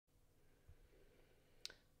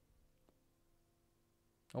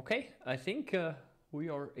Okay, I think we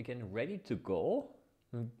are again ready to go.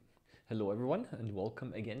 Hello everyone and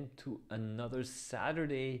welcome again to another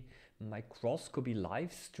Saturday microscopy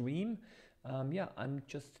live stream. Yeah, I'm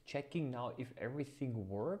just checking now if everything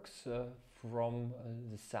works from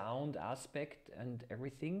the sound aspect and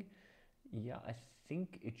everything. Yeah, I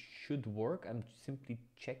think it should work. I'm simply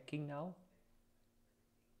checking now.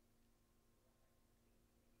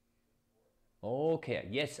 Okay,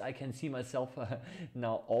 yes, I can see myself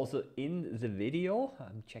now also in the video.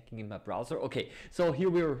 I'm checking in my browser. Okay, so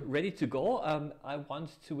here we're ready to go. I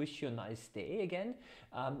want to wish you a nice day again.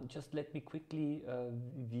 Just let me quickly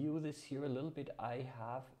view this here a little bit. I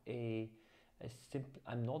have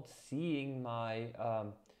I'm not seeing my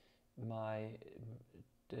my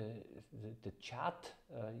the chat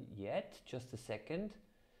yet. Just a second.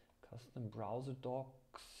 Custom browser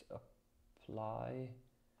docs apply.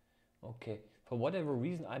 Okay, for whatever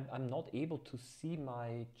reason, I'm not able to see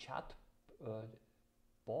my chat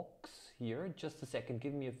box here. Just a second,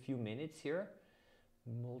 give me a few minutes here.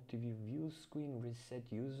 Multi-view view screen, reset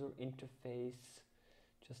user interface.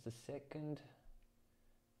 Just a second.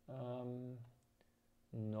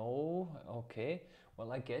 No, okay.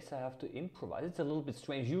 Well, I guess I have to improvise. It's a little bit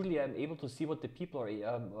strange. Usually I'm able to see what the people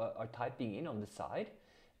are typing in on the side.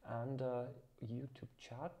 And YouTube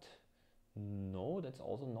chat. No, that's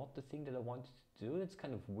also not the thing that I wanted to do. That's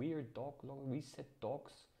kind of weird. Doc log, reset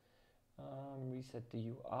docs, reset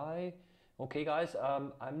the UI. Okay, guys,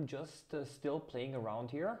 I'm just still playing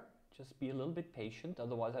around here. Just be a little bit patient.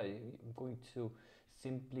 Otherwise, I'm going to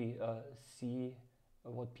simply see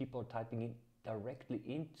what people are typing in directly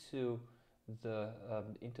into the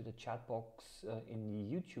chat box in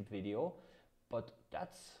the YouTube video. But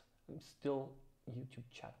I'm still YouTube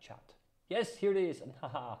chat. Yes, here it is, and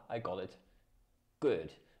haha, I got it.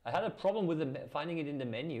 Good. I had a problem with finding it in the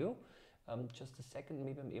menu. Just a second,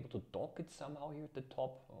 maybe I'm able to dock it somehow here at the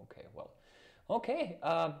top. Okay, well, okay.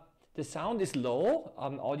 The sound is low,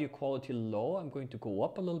 audio quality low. I'm going to go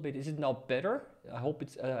up a little bit. Is it now better? I hope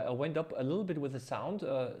it's. I went up a little bit with the sound.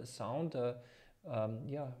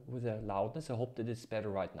 Yeah, with the loudness. I hope that it's better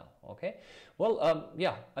right now. Okay. Well,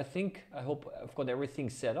 yeah, I hope I've got everything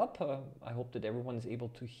set up. I hope that everyone is able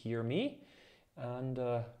to hear me. And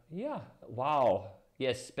yeah, wow.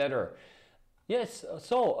 Yes, better. Yes,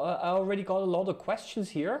 so I already got a lot of questions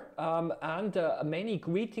here and many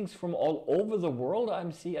greetings from all over the world. I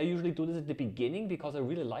usually do this at the beginning because I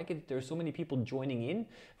really like it. There's so many people joining in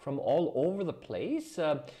from all over the place.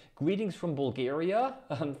 Greetings from Bulgaria,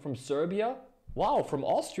 from Serbia. Wow, from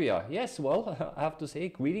Austria. Yes, well, I have to say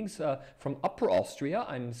greetings from Upper Austria.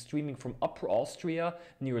 I'm streaming from Upper Austria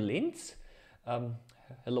near Linz.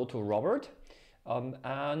 Hello to Robert.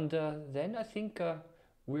 Then I think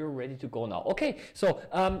we're ready to go now. Okay, so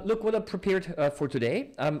look what I prepared for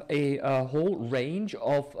today. A whole range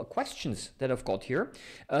of questions that I've got here.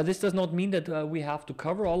 This does not mean that we have to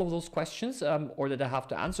cover all of those questions or that I have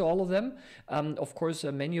to answer all of them. Of course,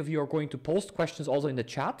 many of you are going to post questions also in the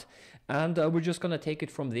chat, and we're just going to take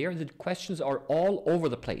it from there. The questions are all over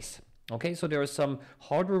the place. Okay, so there are some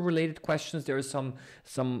hardware related questions. There are some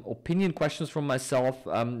opinion questions from myself.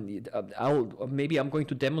 Maybe I'm going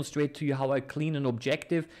to demonstrate to you how I clean an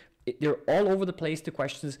objective. They're all over the place, the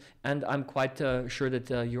questions, and I'm quite sure that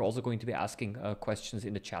you're also going to be asking questions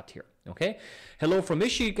in the chat here. Okay, hello from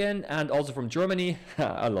Michigan and also from Germany.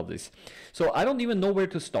 I love this. So I don't even know where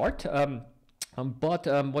to start. But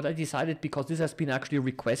what I decided, because this has been actually a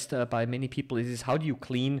request by many people, is how do you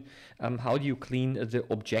clean the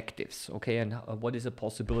objectives, okay, and what is the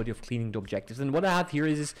possibility of cleaning the objectives? And what I have here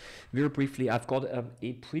is very briefly, I've got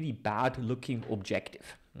a pretty bad looking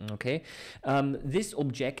objective. Okay, this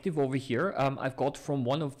objective over here I've got from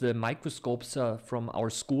one of the microscopes from our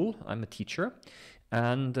school. I'm a teacher,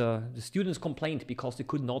 and the students complained because they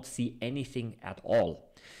could not see anything at all.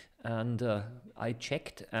 And I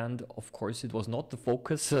checked, and of course it was not the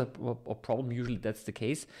focus or problem. Usually that's the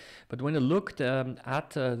case, but when I looked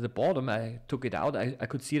at the bottom, I took it out. I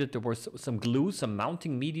could see that there was some glue, some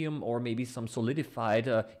mounting medium, or maybe some solidified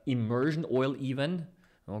immersion oil even.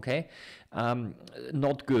 Okay,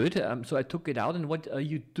 not good. So I took it out, and what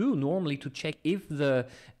you do normally to check if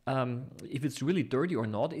it's really dirty or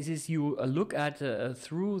not is you look at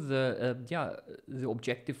through the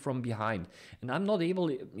objective from behind. And I'm not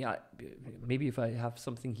able. Yeah, maybe if I have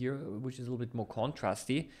something here which is a little bit more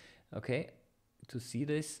contrasty. Okay, to see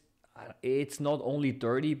this. It's not only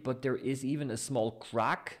dirty, but there is even a small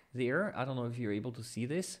crack there. I don't know if you're able to see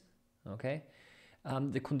this. Okay.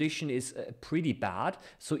 the condition is pretty bad,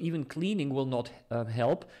 so even cleaning will not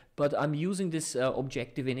help. But I'm using this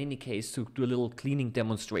objective in any case to do a little cleaning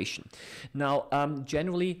demonstration. Now,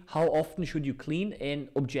 generally, how often should you clean an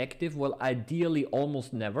objective? Well, ideally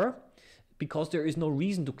almost never, because there is no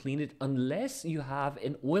reason to clean it unless you have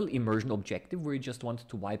an oil immersion objective where you just want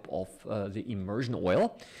to wipe off the immersion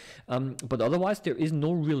oil. But otherwise, there is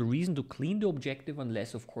no real reason to clean the objective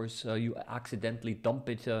unless, of course, you accidentally dump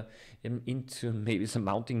it into maybe some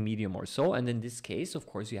mounting medium or so. And in this case, of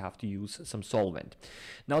course, you have to use some solvent.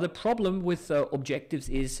 Now, the problem with objectives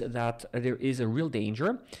is that there is a real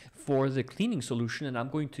danger for the cleaning solution, and I'm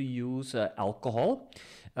going to use alcohol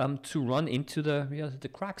to run into the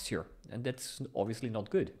cracks here. And that's obviously not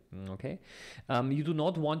good. Okay, you do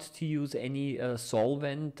not want to use any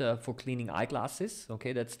solvent for cleaning eyeglasses.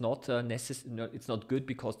 Okay, that's not necessary. No, it's not good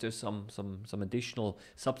because there's some additional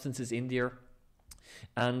substances in there.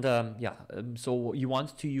 And so you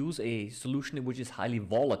want to use a solution which is highly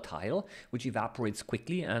volatile, which evaporates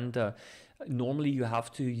quickly, and normally you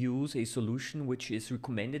have to use a solution which is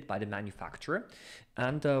recommended by the manufacturer.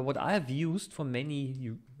 And what I have used for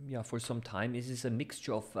for some time is a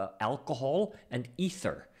mixture of alcohol and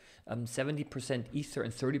ether. 70% ether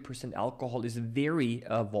and 30% alcohol is very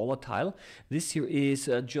volatile. This here is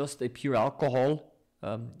just a pure alcohol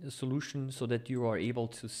solution, so that you are able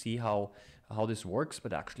to see how this works.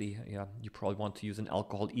 But actually, you probably want to use an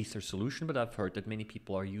alcohol ether solution, but I've heard that many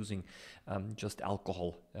people are using just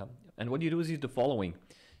alcohol. And what you do is the following.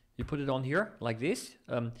 You put it on here like this.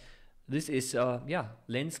 This is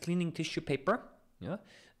lens cleaning tissue paper.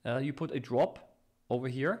 You put a drop over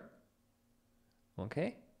here,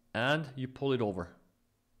 okay, and you pull it over,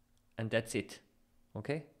 and that's it.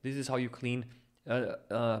 Okay, this is how you clean.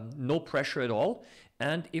 No pressure at all.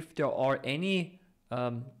 And if there are any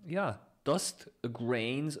dust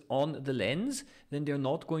grains on the lens, then they're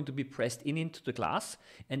not going to be pressed into the glass,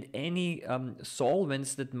 and any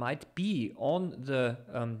solvents that might be on the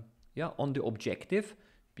objective,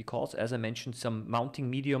 because as I mentioned, some mounting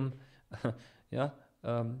medium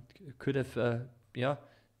could have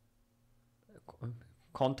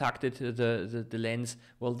contacted the lens,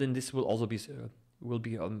 well, then this will also be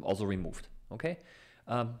also removed. Okay,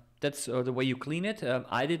 that's the way you clean it.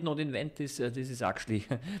 I did not invent this. This is actually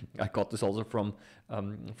I got this also from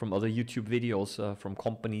other YouTube videos from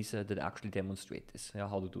companies that actually demonstrate this,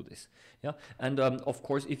 how to do this. And of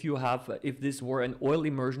course, if this were an oil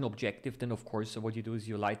immersion objective, then of course what you do is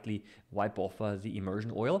you lightly wipe off the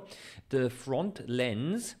immersion oil. The front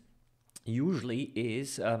lens usually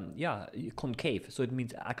is concave, so it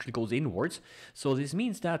means it actually goes inwards. So this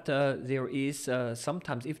means that there is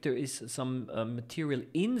sometimes, if there is some material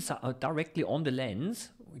inside directly on the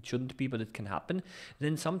lens, it shouldn't be, but it can happen,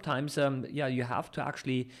 then sometimes you have to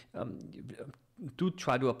actually do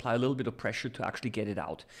try to apply a little bit of pressure to actually get it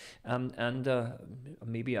out. And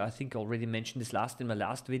maybe I think I already mentioned this in my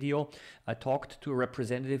last video. I talked to a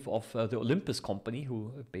representative of the Olympus company,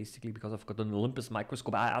 who basically, because I've got an Olympus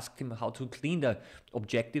microscope, I asked him how to clean the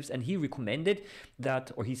objectives, and he recommended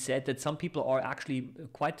that, or he said that some people are actually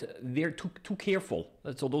they're too careful.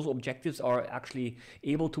 So those objectives are actually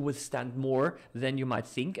able to withstand more than you might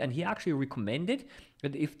think. And he actually recommended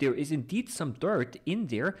that if there is indeed some dirt in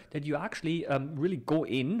there, that you actually really go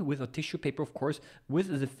in with a tissue paper, of course,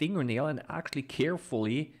 with the fingernail, and actually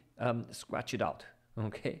carefully scratch it out.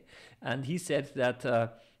 Okay, and he said that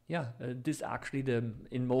this actually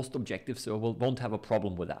in most objectives won't have a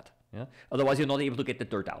problem with that. Otherwise, you're not able to get the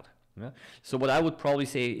dirt out. So what I would probably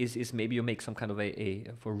say is maybe you make some kind of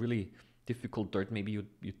for really difficult dirt, maybe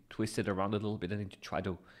you twist it around a little bit and then you try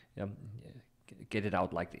to get it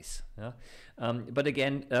out like this. But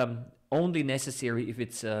again, only necessary if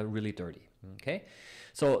it's really dirty. Okay,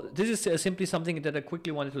 so this is simply something that I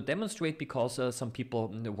quickly wanted to demonstrate because some people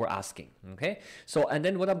were asking. Okay, so and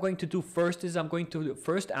then what I'm going to do first is I'm going to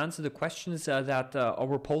first answer the questions that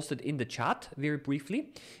were posted in the chat very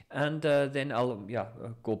briefly, and then I'll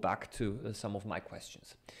go back to some of my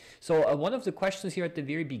questions. So one of the questions here at the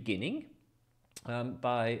very beginning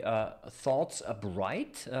by Thoughts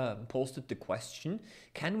Bright posted the question: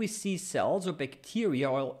 can we see cells or bacteria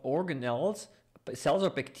or organelles, cell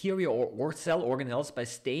organelles by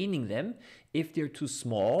staining them if they're too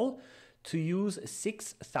small to use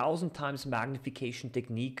 6,000 times magnification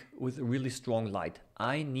technique with really strong light?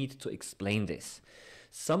 I need to explain this.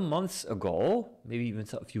 Some months ago, maybe even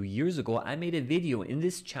a few years ago, I made a video in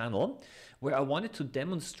this channel where I wanted to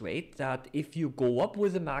demonstrate that if you go up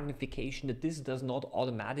with the magnification, that this does not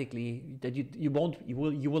automatically, that you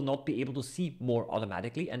will not be able to see more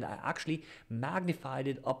automatically. And I actually magnified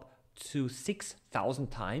it up to 6,000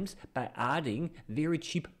 times by adding very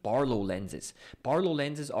cheap Barlow lenses. Barlow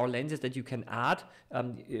lenses are lenses that you can add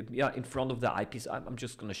in front of the eyepiece. I'm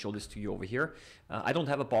just going to show this to you over here. I don't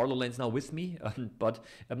have a Barlow lens now with me, but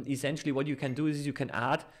essentially what you can do is you can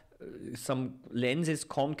add some lenses,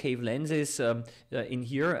 concave lenses in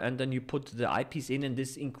here, and then you put the eyepiece in, and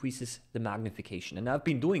this increases the magnification. And I've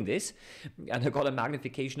been doing this, and I got a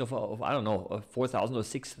magnification of I don't know, 4,000 or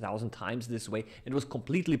 6,000 times this way. It was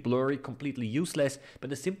completely blurry, completely useless,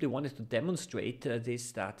 but I simply wanted to demonstrate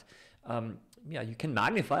that yeah, you can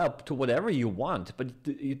magnify up to whatever you want, but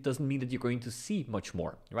it doesn't mean that you're going to see much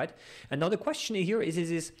more, right? And now the question here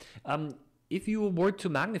is if you were to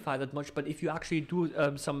magnify that much, but if you actually do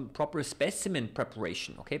some proper specimen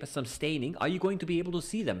preparation, okay, but some staining, are you going to be able to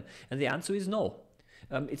see them? And the answer is no.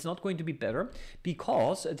 It's not going to be better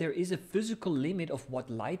because there is a physical limit of what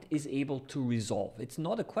light is able to resolve. It's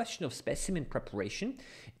not a question of specimen preparation.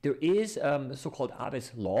 There is so-called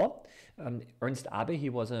Abbe's law. Ernst Abbe, he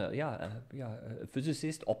was a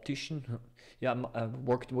physicist, optician,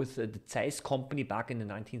 worked with the Zeiss company back in the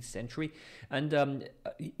 19th century. And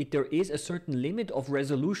there is a certain limit of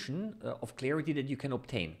resolution, of clarity that you can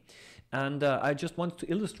obtain. And I just want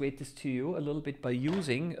to illustrate this to you a little bit by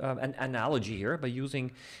using an analogy here, by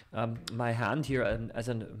using my hand here as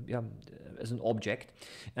an object.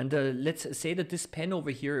 And let's say that this pen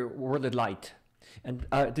over here were the light. And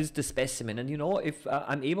this is the specimen. And you know, if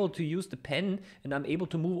I'm able to use the pen and I'm able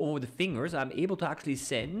to move over the fingers, I'm able to actually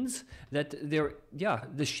sense that they're,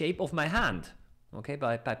 the shape of my hand, okay,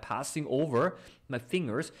 by passing over my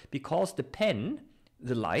fingers, because the pen,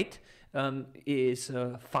 the light, is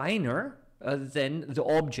finer than the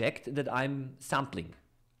object that I'm sampling.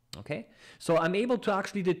 Okay, so I'm able to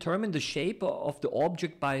actually determine the shape of the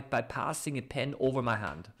object by passing a pen over my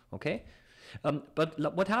hand. Okay, but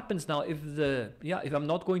what happens now if if I'm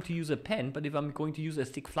not going to use a pen, but if I'm going to use a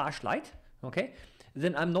thick flashlight, okay,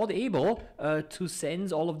 then I'm not able to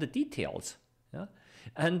sense all of the details. Yeah.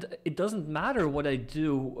 And it doesn't matter what I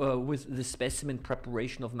do with the specimen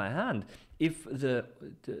preparation of my hand. If the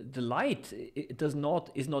light is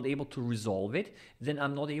not able to resolve it, then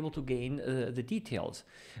I'm not able to gain the details.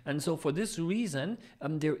 And so for this reason,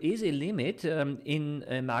 there is a limit in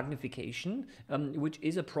magnification, which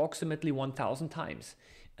is approximately 1,000 times.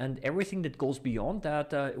 And everything that goes beyond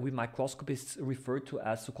that, we microscopists refer to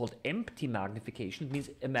as so-called empty magnification. It means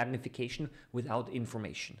a magnification without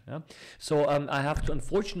information. Yeah? So I have to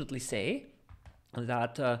unfortunately say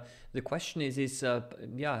that the question is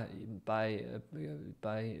by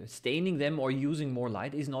staining them or using more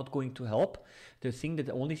light is not going to help.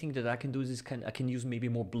 The only thing that I can do is I can use maybe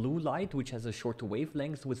more blue light, which has a shorter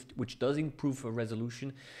wavelength, which does improve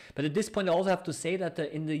resolution. But at this point, I also have to say that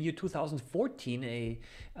in the year 2014, a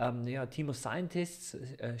team of scientists,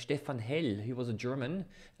 Stefan Hell, he was a German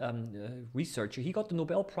researcher, he got the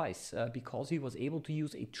Nobel Prize because he was able to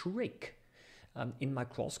use a trick in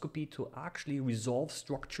microscopy to actually resolve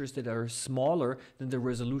structures that are smaller than the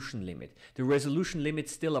resolution limit. The resolution limit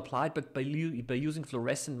still applied, but by using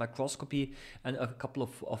fluorescent microscopy and a couple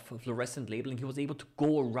of fluorescent labeling, he was able to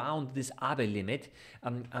go around this Abbe limit,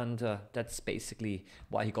 and that's basically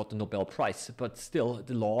why he got the Nobel Prize. But still,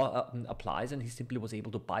 the law applies, and he simply was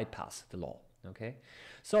able to bypass the law. Okay,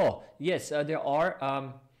 so yes, there are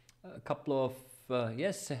a couple of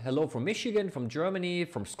yes, hello from Michigan, from Germany,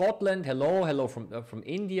 from Scotland, hello from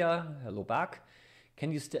India, hello back.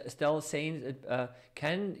 Can you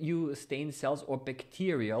can you stain cells or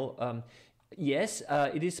bacterial? Yes,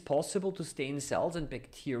 it is possible to stain cells and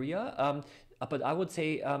bacteria, but I would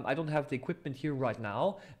say I don't have the equipment here right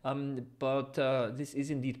now, but this is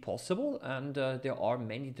indeed possible, and there are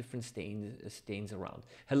many different stains around.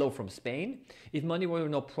 Hello from Spain. If money were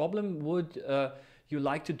no problem, would you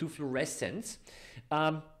like to do fluorescence?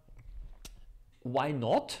 Why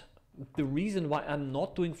not? The reason why I'm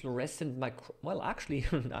not doing fluorescent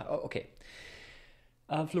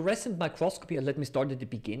fluorescent microscopy, let me start at the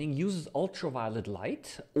beginning, uses ultraviolet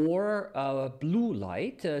light or blue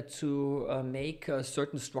light to make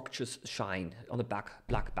certain structures shine on a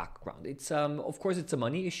black background. It's of course it's a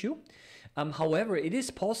money issue. However, it is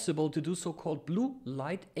possible to do so-called blue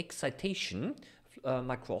light excitation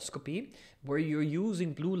microscopy, where you're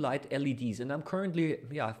using blue light LEDs, and I'm currently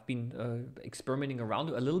I've been experimenting around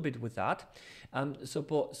a little bit with that.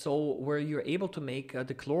 So where you're able to make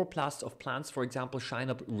the chloroplasts of plants, for example,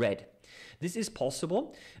 shine up red. This is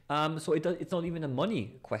possible. So it's not even a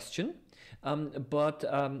money question. But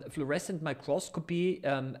fluorescent microscopy,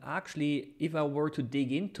 actually, if I were to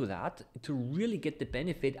dig into that, to really get the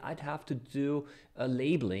benefit, I'd have to do a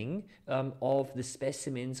labeling of the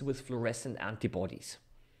specimens with fluorescent antibodies.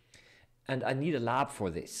 And I need a lab for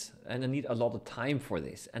this, and I need a lot of time for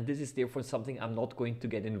this. And this is therefore something I'm not going to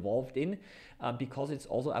get involved in because it's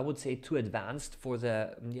also, I would say, too advanced for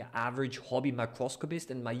the average hobby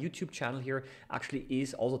microscopist. And my YouTube channel here actually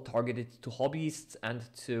is also targeted to hobbyists and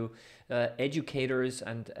to educators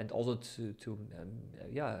and also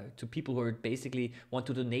to people who are basically want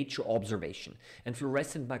to do nature observation. And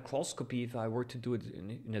fluorescent microscopy, if I were to do it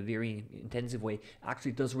in a very intensive way,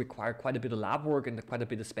 actually does require quite a bit of lab work and quite a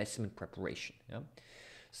bit of specimen preparation. Yeah.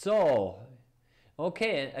 So,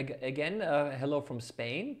 okay, again, hello from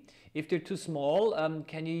Spain. If they're too small,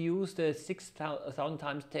 can you use the 6,000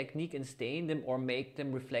 times technique and stain them or make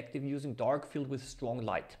them reflective using dark field with strong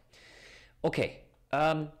light? Okay,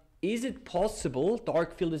 is it possible?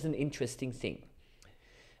 Dark field is an interesting thing.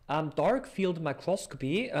 Dark field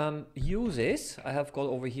microscopy uses, I have got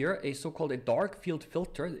over here, a so-called a dark field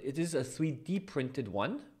filter. It is a 3D printed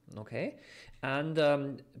one, okay?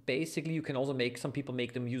 And basically you can also make, some people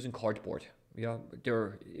make them using cardboard. Yeah,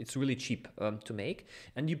 it's really cheap to make.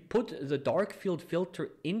 And you put the dark field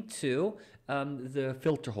filter into the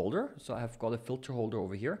filter holder. So I've got a filter holder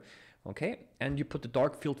over here. Okay, and you put the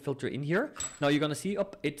dark field filter in here. Now you're gonna see,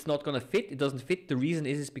 it's not gonna fit. It doesn't fit. The reason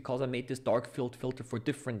is because I made this dark field filter for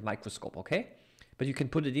different microscope. Okay, but you can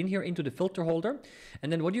put it in here into the filter holder,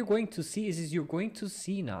 and then what you're going to see is you're going to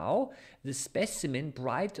see now the specimen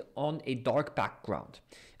bright on a dark background.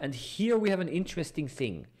 And here we have an interesting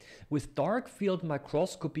thing. With dark field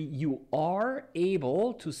microscopy, you are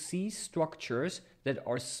able to see structures that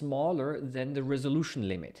are smaller than the resolution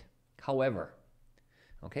limit. However,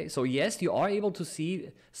 okay, so yes, you are able to see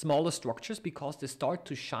smaller structures because they start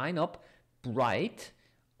to shine up bright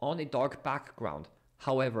on a dark background.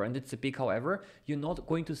 However, and it's a big however, you're not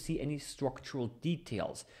going to see any structural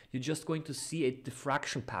details. You're just going to see a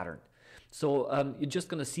diffraction pattern. So you're just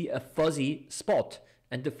going to see a fuzzy spot.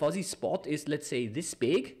 And the fuzzy spot is, let's say, this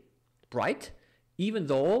big, bright, even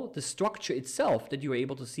though the structure itself that you're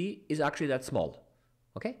able to see is actually that small.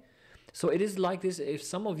 Okay? So it is like this. If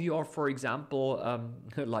some of you are, for example,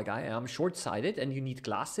 like I am, short-sighted and you need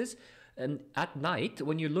glasses, and at night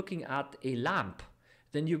when you're looking at a lamp,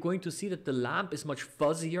 then you're going to see that the lamp is much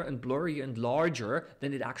fuzzier and blurrier and larger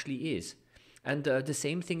than it actually is. And the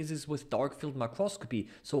same thing is with dark field microscopy.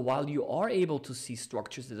 So while you are able to see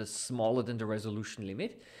structures that are smaller than the resolution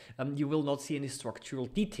limit, you will not see any structural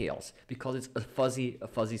details because it's a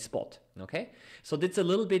fuzzy spot. Okay, so that's a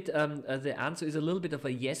little bit. The answer is a little bit of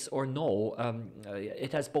a yes or no.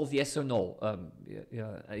 It has both yes or no,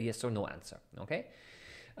 a yes or no answer. Okay.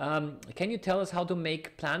 Can you tell us how to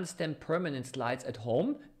make plant stem permanent slides at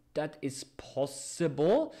home? That is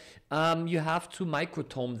possible. You have to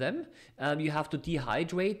microtome them. You have to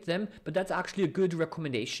dehydrate them. But that's actually a good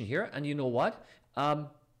recommendation here. And you know what?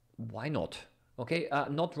 Why not? Okay,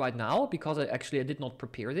 not right now because I did not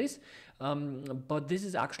prepare this. But this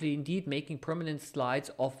is actually indeed making permanent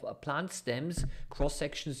slides of plant stems, cross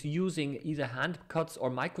sections using either hand cuts or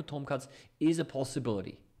microtome cuts is a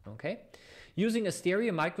possibility. Okay. Using a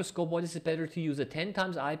stereo microscope, what is it better to use, a 10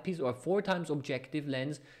 times eyepiece or a 4 times objective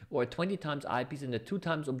lens, or a 20 times eyepiece and a 2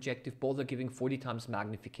 times objective? Both are giving 40 times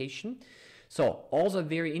magnification. So also a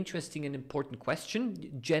very interesting and important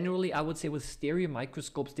question. Generally, I would say with stereo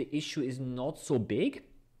microscopes, the issue is not so big.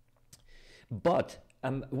 But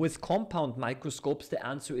with compound microscopes, the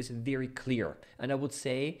answer is very clear. And I would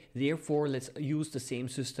say, therefore, let's use the same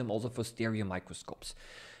system also for stereo microscopes.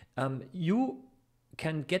 You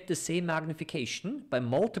can get the same magnification by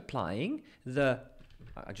multiplying the,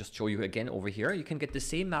 I'll just show you again over here, you can get the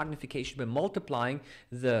same magnification by multiplying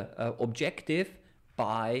the objective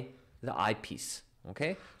by the eyepiece.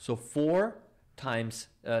 Okay, so 4 times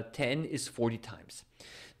 10 is 40 times.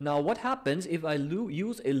 Now what happens if I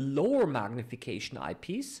use a lower magnification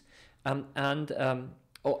eyepiece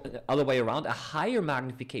or other way around, a higher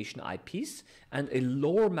magnification eyepiece and a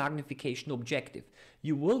lower magnification objective?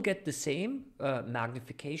 You will get the same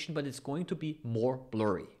magnification, but it's going to be more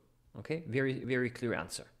blurry. Okay, very, very clear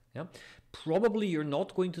answer. Yeah, probably you're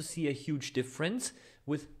not going to see a huge difference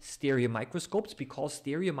with stereo microscopes because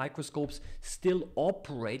stereo microscopes still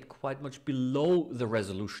operate quite much below the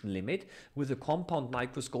resolution limit. With the compound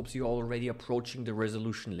microscopes, you're already approaching the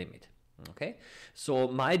resolution limit. Okay, so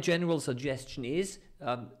my general suggestion is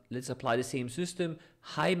let's apply the same system: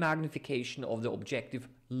 high magnification of the objective,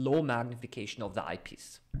 low magnification of the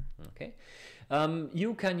eyepiece. Okay,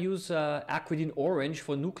 you can use acridine orange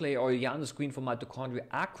for nuclei or Janus green for mitochondria.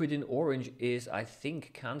 Acridine orange is, I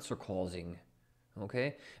think, cancer causing.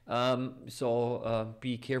 Okay,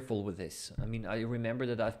 be careful with this. I mean, I remember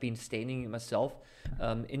that I've been staining myself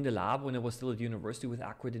in the lab when I was still at university with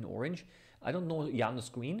acridine orange. I don't know Janus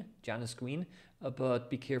green, but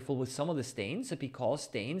be careful with some of the stains, because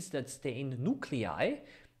stains that stain nuclei,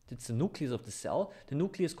 that's the nucleus of the cell, the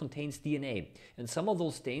nucleus contains DNA. And some of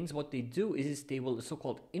those stains, what they do is they will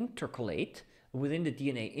so-called intercalate within the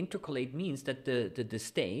DNA. Intercalate means that the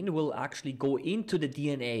stain will actually go into the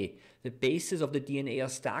DNA. The bases of the DNA are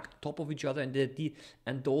stacked on top of each other,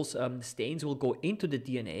 and those stains will go into the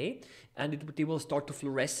DNA, and they will start to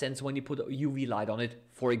fluorescence when you put a UV light on it,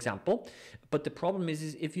 for example. But the problem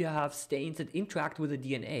is if you have stains that interact with the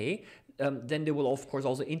DNA, then they will of course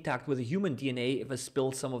also interact with the human DNA if I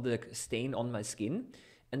spill some of the stain on my skin.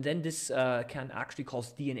 And then this can actually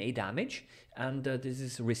cause DNA damage, and this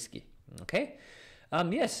is risky. Okay.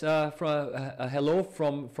 Yes, hello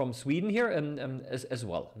from Sweden here as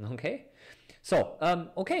well. Okay. So,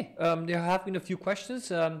 okay, there have been a few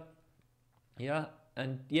questions. Yeah,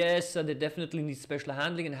 and yes, they definitely need special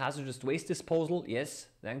handling and hazardous waste disposal. Yes,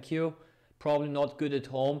 thank you. Probably not good at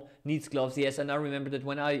home. Needs gloves. Yes, and I remember that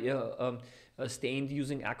when I stained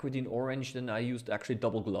using acridine orange, then I used actually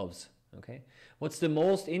double gloves. Okay. What's the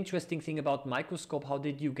most interesting thing about microscope? How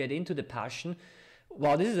did you get into the passion?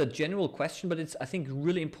 Well, this is a general question, but it's, I think,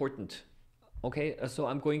 really important. Okay, so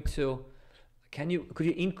I'm going to, could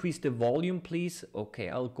you increase the volume, please? Okay,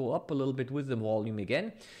 I'll go up a little bit with the volume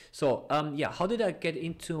again. So, yeah, how did I get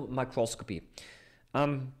into microscopy?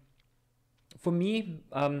 For me,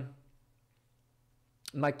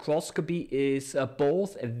 microscopy is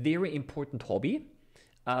both a very important hobby.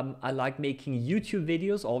 I like making YouTube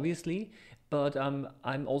videos, obviously, but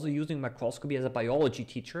I'm also using microscopy as a biology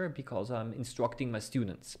teacher because I'm instructing my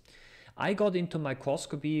students. I got into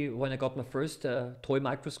microscopy when I got my first toy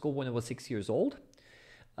microscope when I was 6 years old.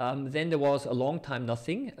 Then there was a long time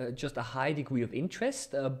nothing, just a high degree of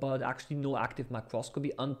interest, but actually no active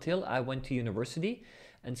microscopy until I went to university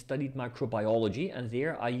and studied microbiology, and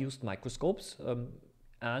there I used microscopes.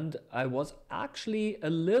 And I was actually a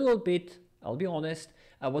little bit, I'll be honest,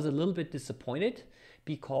 I was a little bit disappointed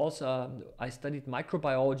because I studied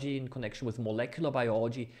microbiology in connection with molecular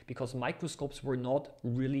biology because microscopes were not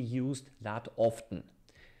really used that often.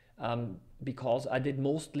 Because I did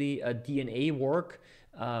mostly DNA work,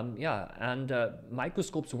 and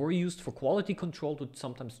microscopes were used for quality control to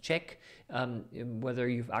sometimes check whether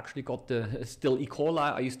you've actually got the still E.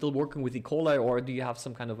 coli, are you still working with E. coli, or do you have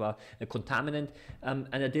some kind of a contaminant? And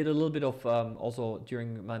I did a little bit of, also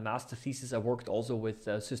during my master thesis, I worked also with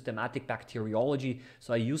systematic bacteriology,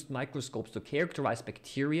 so I used microscopes to characterize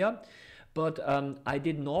bacteria, but I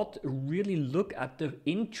did not really look at the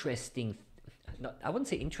interesting I wouldn't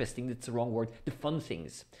say interesting, that's the wrong word, the fun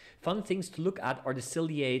things. Fun things to look at are the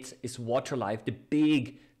ciliates, is water life, the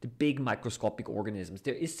big microscopic organisms.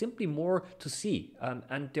 There is simply more to see,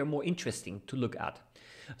 and they're more interesting to look at.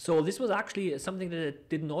 So this was actually something that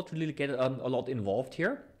did not really get a lot involved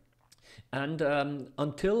here. And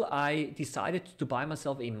until I decided to buy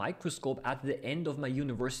myself a microscope at the end of my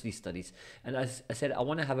university studies. And as I said, I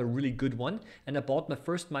want to have a really good one. And I bought my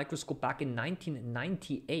first microscope back in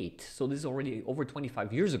 1998. So this is already over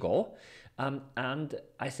 25 years ago. And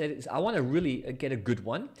I said, I want to really get a good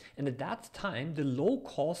one. And at that time, the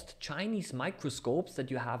low-cost Chinese microscopes that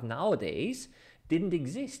you have nowadays didn't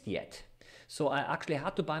exist yet. So I actually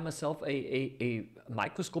had to buy myself a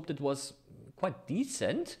microscope that was quite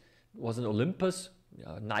decent. Was an Olympus.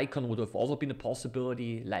 Nikon would have also been a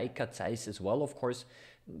possibility. Leica, Zeiss as well, of course.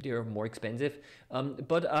 They're more expensive.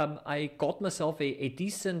 But I got myself a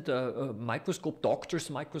decent microscope, doctor's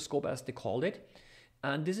microscope as they called it.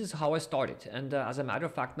 And this is how I started. And as a matter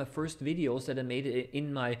of fact, my first videos that I made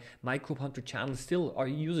in my Microbehunter channel still are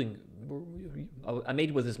using, I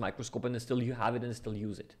made with this microscope, and I still have it and I still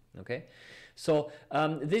use it. Okay. So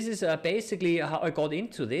this is basically how I got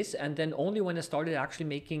into this, and then only when I started actually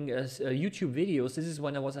making YouTube videos, this is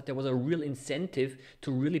when there was a real incentive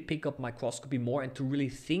to really pick up microscopy more and to really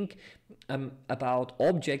think about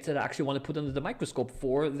objects that I actually want to put under the microscope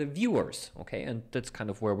for the viewers. Okay, and that's kind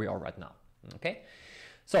of where we are right now. Okay,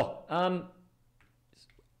 so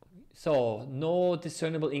so no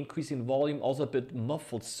discernible increase in volume, also a bit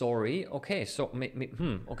muffled. Sorry. Okay, so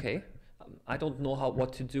okay. I don't know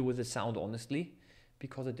what to do with the sound, honestly,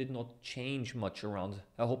 because I did not change much around.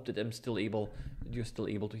 I hope that you're still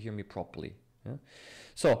able to hear me properly. Yeah?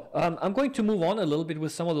 So I'm going to move on a little bit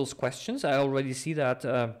with some of those questions. I already see that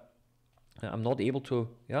I'm not able to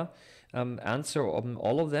answer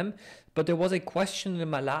all of them. But there was a question in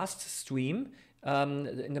my last stream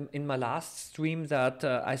in my last stream that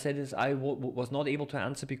I said is I was not able to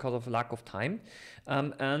answer because of lack of time.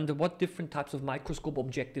 And what different types of microscope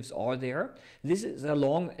objectives are there? This is a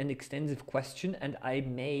long and extensive question, and I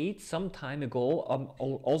made some time ago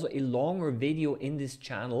also a longer video in this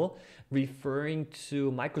channel referring to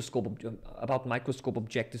about microscope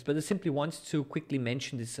objectives, but I simply want to quickly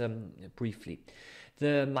mention this briefly.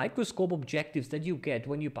 The microscope objectives that you get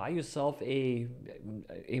when you buy yourself a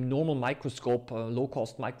normal microscope,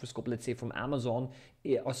 low-cost microscope, let's say from Amazon,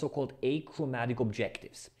 are so-called achromatic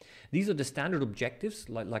objectives. These are the standard objectives,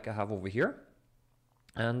 like I have over here,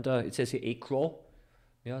 and it says here acro.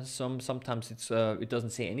 Yeah, sometimes it doesn't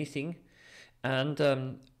say anything,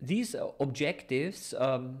 and these objectives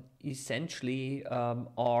essentially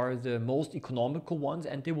are the most economical ones,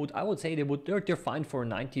 and I would say they're fine for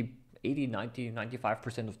 80, 90,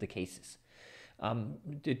 95% of the cases.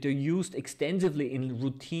 They're used extensively in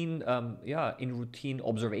routine,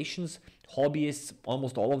 observations. Hobbyists,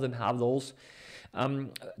 almost all of them have those.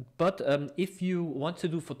 But if you want to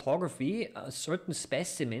do photography, certain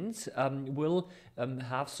specimens will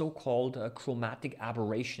have so-called chromatic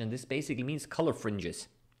aberration, and this basically means color fringes.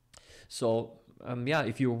 So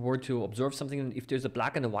if you were to observe something, if there's a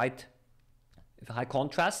black and a white, if high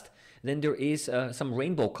contrast, then there is some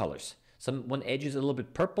rainbow colors. One edge is a little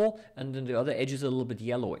bit purple, and then the other edge is a little bit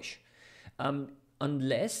yellowish.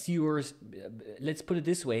 Unless you're, let's put it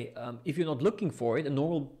this way, if you're not looking for it, a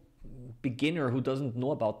normal beginner who doesn't know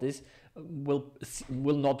about this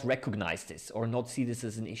will not recognize this or not see this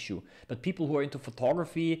as an issue. But people who are into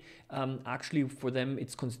photography, actually for them,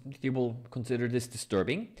 they will consider this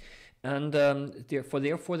disturbing. And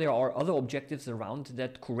therefore there are other objectives around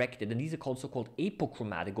that correct it, and these are called so-called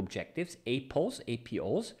apochromatic objectives,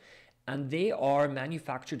 APOs, and they are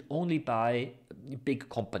manufactured only by big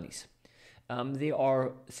companies. They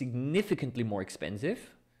are significantly more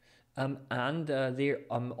expensive, and they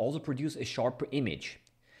also produce a sharper image,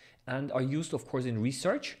 and are used, of course, in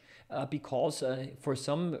research. Because for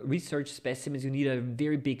some research specimens you need a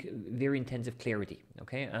very big, very intensive clarity,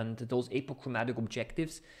 okay? And those apochromatic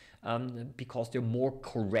objectives, because they're more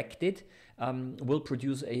corrected, will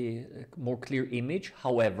produce a more clear image.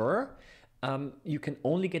 However, you can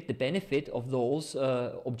only get the benefit of those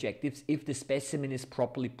objectives if the specimen is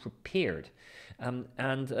properly prepared.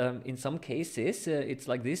 In some cases, it's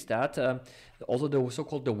like this, that also the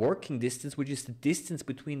so-called the working distance, which is the distance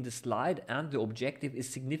between the slide and the objective, is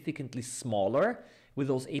significantly smaller with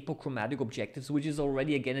those apochromatic objectives, which is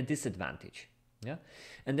already again a disadvantage. Yeah,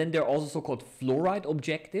 and then there are also so-called fluoride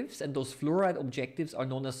objectives, and those fluoride objectives are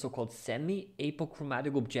known as so-called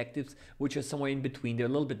semi-apochromatic objectives, which are somewhere in between. They're a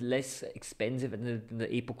little bit less expensive than the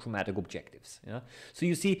apochromatic objectives. Yeah, so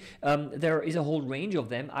you see, there is a whole range of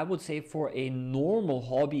them. I would say for a normal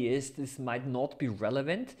hobbyist, this might not be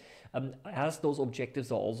relevant, as those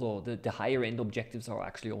objectives are also the higher end objectives are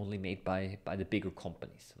actually only made by the bigger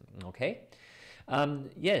companies. Okay.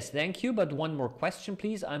 Yes, thank you, but one more question,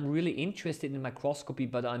 please. I'm really interested in microscopy,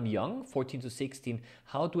 but I'm young, 14 to 16.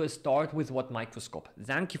 How do I start with what microscope?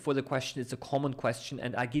 Thank you for the question. It's a common question,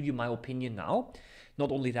 and I give you my opinion now.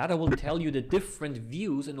 Not only that, I will tell you the different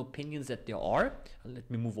views and opinions that there are. Let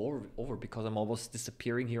me move over because I'm almost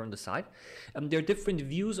disappearing here on the side. There are different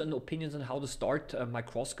views and opinions on how to start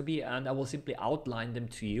microscopy, and I will simply outline them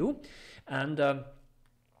to you, and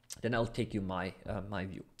then I'll take you my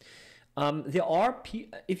view. There are,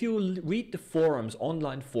 if you read the forums,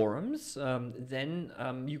 online forums, then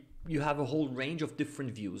you have a whole range of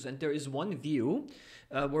different views. And there is one view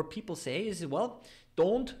where people say is, well,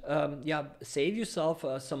 don't save yourself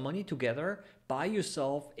some money together, buy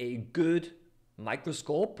yourself a good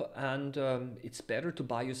microscope, and it's better to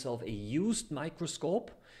buy yourself a used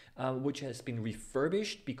microscope which has been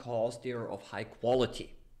refurbished because they are of high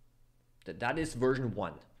quality. That is version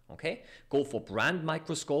 1. Okay, go for brand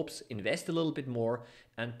microscopes, invest a little bit more,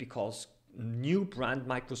 and because new brand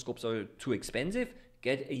microscopes are too expensive,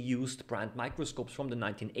 get a used brand microscopes from the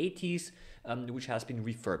 1980s, which has been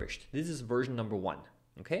refurbished. This is version number 1.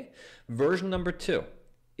 Okay, version number 2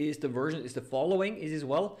 is the following: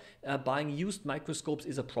 buying used microscopes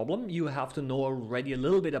is a problem. You have to know already a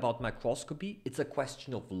little bit about microscopy. It's a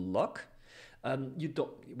question of luck. You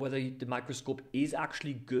don't whether the microscope is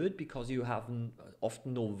actually good, because you have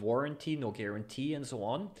often no warranty, no guarantee, and so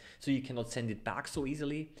on. So you cannot send it back so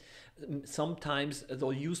easily. Sometimes the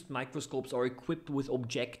used microscopes are equipped with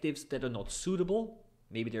objectives that are not suitable.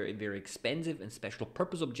 Maybe they're very expensive and special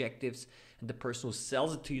purpose objectives, and the person who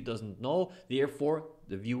sells it to you doesn't know. Therefore,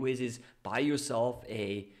 the view is buy yourself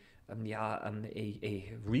a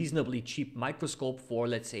a reasonably cheap microscope for,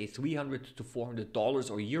 let's say, $300 to $400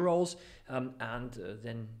 or euros,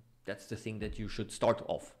 then that's the thing that you should start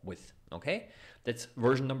off with. Okay, that's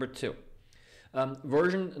version number 2.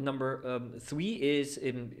 Version number 3 is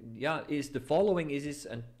the following,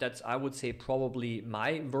 and that's, I would say, probably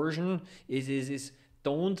my version is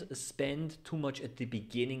don't spend too much at the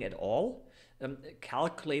beginning at all.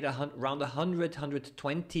 Calculate around $100,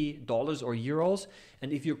 $120 or euros,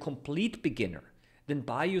 and if you're a complete beginner, then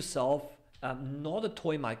buy yourself not a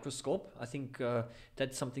toy microscope. I think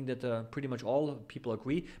that's something that pretty much all people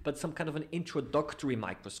agree, but some kind of an introductory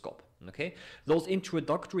microscope. Okay, those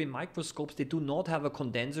introductory microscopes, they do not have a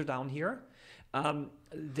condenser down here.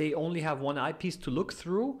 They only have one eyepiece to look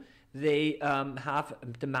through. They have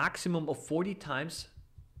the maximum of 40 times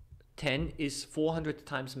 10 is 400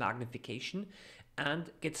 times magnification, and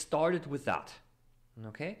get started with that.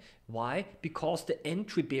 Okay, why? Because the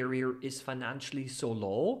entry barrier is financially so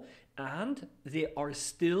low, and they are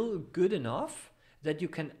still good enough that you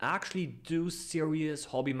can actually do serious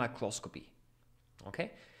hobby microscopy.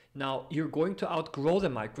 Okay, now you're going to outgrow the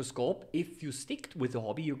microscope. If you stick with the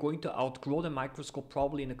hobby, you're going to outgrow the microscope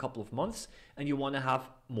probably in a couple of months, and you want to have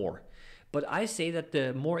more. But I say that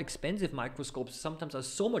the more expensive microscopes sometimes are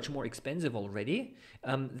so much more expensive already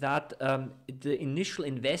that the initial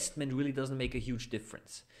investment really doesn't make a huge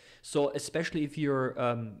difference. So especially if you're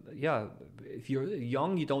if you're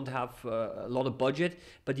young, you don't have a lot of budget,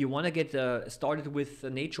 but you want to get started with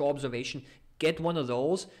nature observation, get one of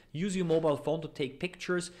those, use your mobile phone to take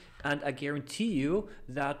pictures, and I guarantee you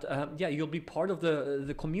that you'll be part of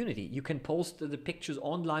the community. You can post the pictures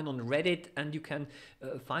online on Reddit, and you can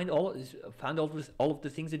find all of the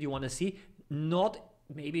things that you want to see.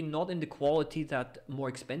 Maybe not in the quality that more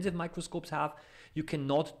expensive microscopes have. You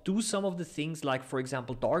cannot do some of the things, like, for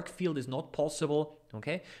example, darkfield is not possible.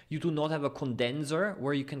 Okay, you do not have a condenser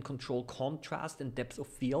where you can control contrast and depth of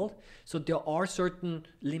field. So there are certain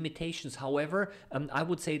limitations. However, I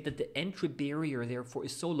would say that the entry barrier therefore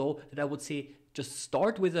is so low that I would say just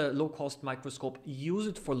start with a low-cost microscope, use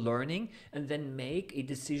it for learning, and then make a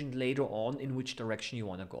decision later on in which direction you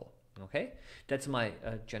want to go. Okay, that's my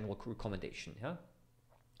general recommendation. Yeah.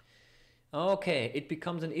 Okay, it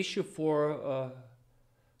becomes an issue for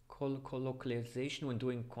colloquialization when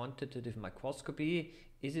doing quantitative microscopy.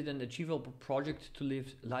 Is it an achievable project to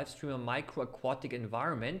live stream a microaquatic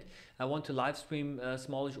environment? I want to live stream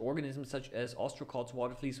smallish organisms such as ostracods,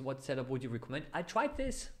 water fleas. What setup would you recommend? I tried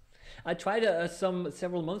this. I tried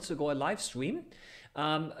several months ago a live stream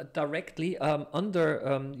directly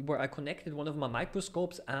under where I connected one of my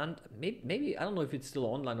microscopes, and maybe I don't know if it's still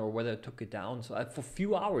online or whether I took it down. So for a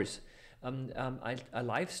few hours I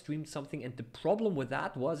live streamed something, and the problem with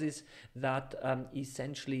that is that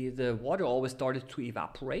essentially the water always started to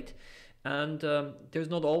evaporate, and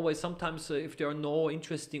there's not always, sometimes if there are no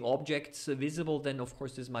interesting objects visible, then of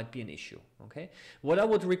course this might be an issue. Okay, what I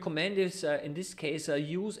would recommend is in this case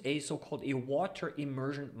use a so-called a water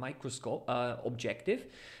immersion microscope objective.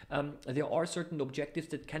 There are certain objectives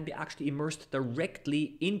that can be actually immersed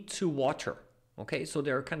directly into water. Okay, so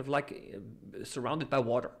they're kind of like surrounded by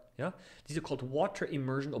water. Yeah, these are called water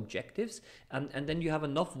immersion objectives, and then you have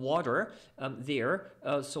enough water there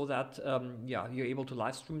so that you're able to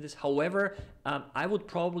live stream this. However, I would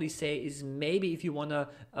probably say is maybe if you want to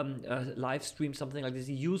live stream something like this,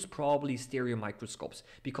 use probably stereo microscopes,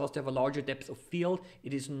 because they have a larger depth of field.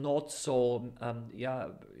 It is not so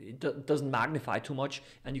it doesn't magnify too much,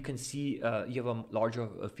 and you can see you have a larger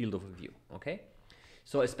field of view. Okay.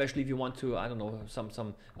 So especially if you want to, I don't know,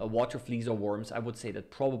 some water fleas or worms, I would say that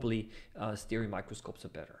probably stereo microscopes are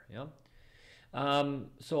better. Yeah.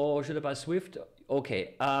 So should I buy Swift?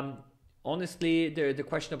 Okay. Honestly, the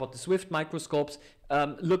question about the Swift microscopes,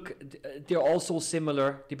 look, they're also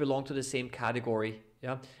similar. They belong to the same category.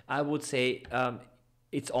 Yeah. I would say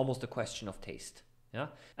it's almost a question of taste. Yeah.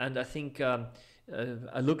 And I think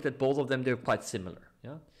I looked at both of them. They're quite similar.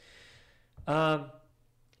 Yeah.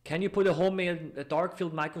 Can you put a homemade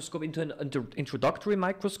darkfield microscope into an introductory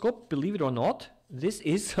microscope? Believe it or not, this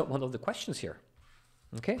is one of the questions here.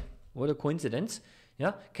 Okay, what a coincidence.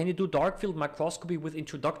 Yeah, can you do darkfield microscopy with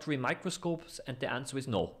introductory microscopes? And the answer is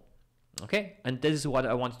no. Okay, and this is what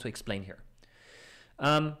I wanted to explain here.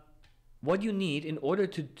 What you need in order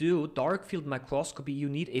to do darkfield microscopy, you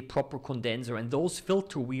need a proper condenser, and those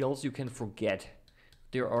filter wheels you can forget.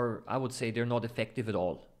 I would say they're not effective at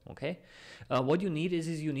all. Okay, what you need is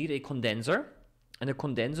you need a condenser, and a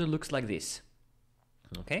condenser looks like this.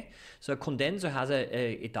 Okay, so a condenser has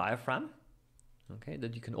a diaphragm. okay,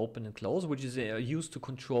 that you can open and close, which is used to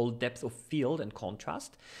control depth of field and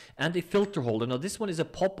contrast, and a filter holder. Now this one is a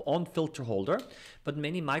pop-on filter holder, but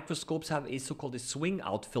many microscopes have a so-called a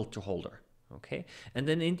swing-out filter holder. Okay, and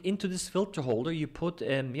then into this filter holder you put,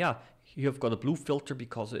 you have got a blue filter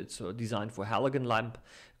because it's designed for halogen lamp,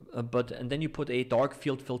 and then you put a dark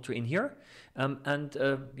field filter in here,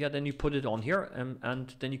 then you put it on here,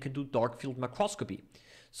 and then you can do dark field microscopy.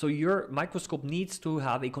 So your microscope needs to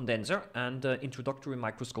have a condenser, and introductory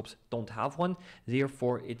microscopes don't have one,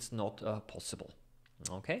 therefore it's not possible.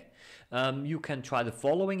 Okay, you can try the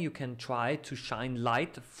following. You can try to shine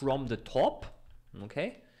light from the top,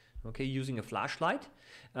 okay, using a flashlight.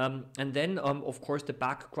 And then, of course, the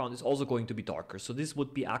background is also going to be darker. So this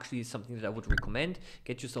would be actually something that I would recommend.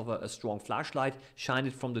 Get yourself a strong flashlight, shine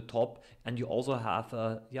it from the top, and you also have,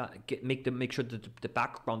 make sure that the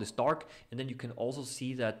background is dark. And then you can also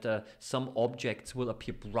see that some objects will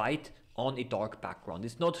appear bright on a dark background.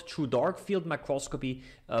 It's not true dark field microscopy,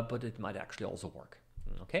 but it might actually also work.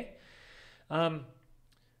 Okay.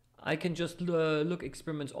 I can just look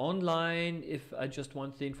experiments online if I just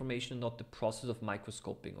want the information, not the process of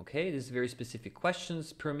microscoping. Okay, this is very specific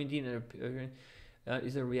questions. Pyrimidine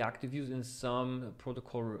is a reactive use in some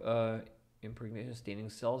protocol impregnation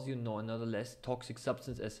staining cells. You know, another less toxic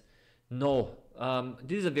substance as no.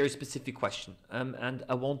 This is a very specific question, and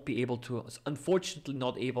I won't be able to, unfortunately,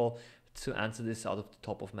 not able to answer this out of the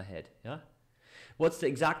top of my head. Yeah, what's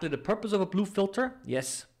exactly the purpose of a blue filter?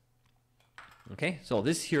 Yes. Okay, so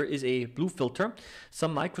this here is a blue filter.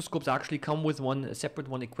 Some microscopes actually come with a separate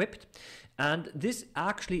one equipped, and this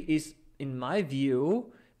actually is, in my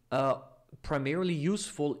view, primarily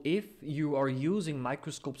useful if you are using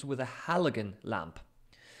microscopes with a halogen lamp.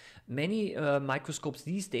 Many microscopes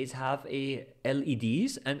these days have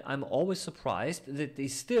LEDs, and I'm always surprised that they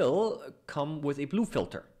still come with a blue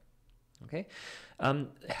filter. Okay,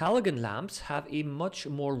 halogen lamps have a much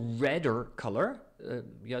more redder color.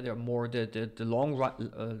 They're more the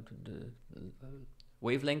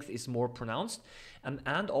wavelength is more pronounced,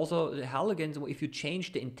 and also the halogens. If you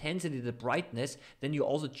change the intensity, the brightness, then you're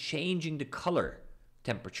also changing the color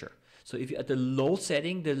temperature. So if you're at the low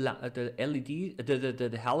setting, the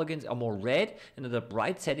halogens are more red, and at the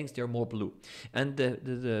bright settings they're more blue. And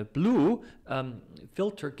the blue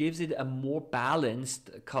filter gives it a more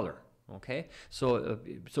balanced color. Okay, so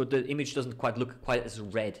the image doesn't quite look quite as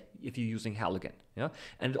red if you're using halogen, yeah,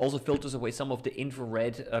 and it also filters away some of the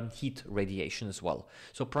infrared heat radiation as well.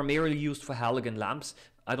 So primarily used for halogen lamps.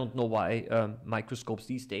 I don't know why microscopes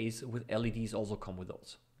these days with LEDs also come with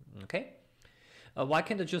those. Okay, why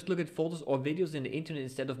can't I just look at photos or videos in the internet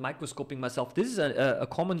instead of microscoping myself? This is a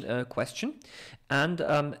common question, and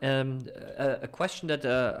a question that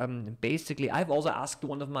basically I've also asked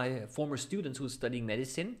one of my former students who's studying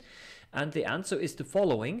medicine. And the answer is the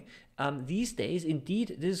following. These days,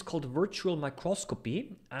 indeed, this is called virtual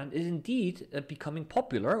microscopy, and is indeed becoming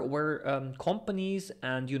popular, where companies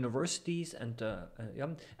and universities and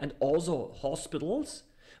also hospitals,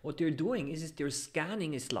 what they're doing is they're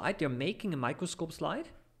scanning a slide, they're making a microscope slide,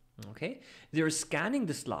 okay? They're scanning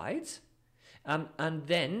the slides, and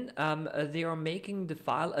then they are making the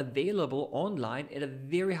file available online at a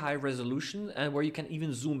very high resolution, and where you can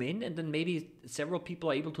even zoom in, and then maybe several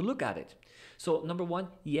people are able to look at it. So number one,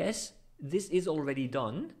 yes, this is already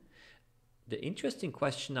done. The interesting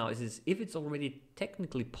question now is if it's already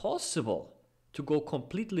technically possible to go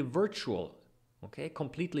completely virtual, okay,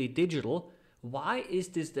 completely digital, why is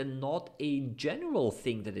this then not a general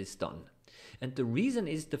thing that is done? And the reason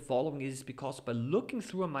is the following, is because by looking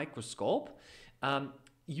through a microscope,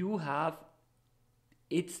 you have,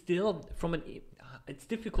 it's still it's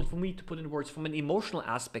difficult for me to put in words. From an emotional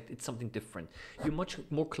aspect, it's something different. You're much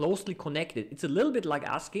more closely connected. It's a little bit like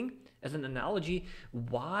asking, as an analogy,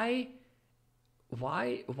 why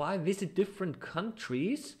visit different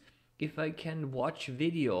countries if I can watch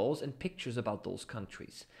videos and pictures about those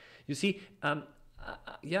countries? You see, the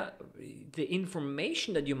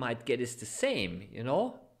information that you might get is the same, you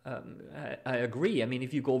know. I agree. I mean,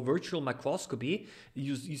 if you go virtual microscopy,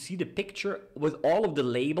 you see the picture with all of the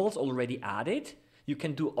labels already added. You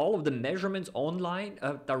can do all of the measurements online,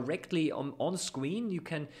 directly on screen. You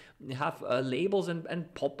can have labels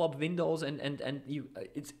and pop-up windows, and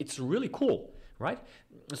it's really cool, right?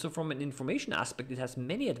 So from an information aspect, it has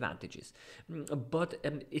many advantages, but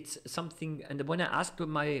it's something. And when I asked the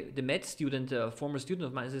med student, former student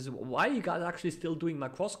of mine, I says, why are you guys actually still doing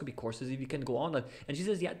microscopy courses if you can go on? And she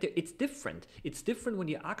says, yeah, it's different. It's different when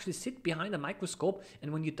you actually sit behind a microscope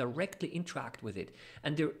and when you directly interact with it.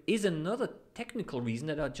 And there is another technical reason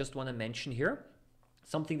that I just want to mention here,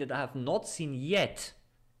 something that I have not seen yet,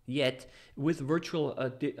 yet with virtual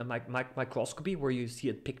microscopy, where you see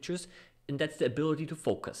it pictures, and that's the ability to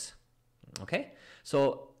focus. Okay,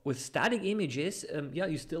 so with static images, yeah,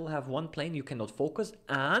 you still have one plane, you cannot focus.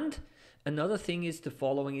 And another thing is the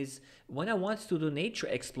following is when I want to do nature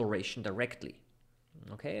exploration directly,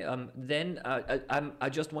 okay, then I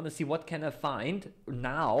just want to see what can I find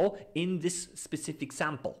now in this specific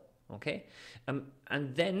sample, okay,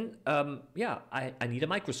 and then yeah, I need a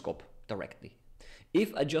microscope directly.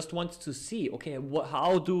 If I just want to see, okay,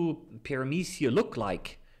 how do paramecia look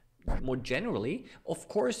like more generally, of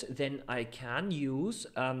course, then I can use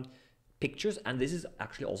pictures, and this is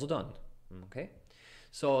actually also done. Okay,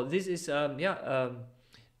 so this is yeah.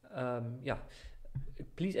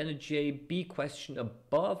 Please enter JB question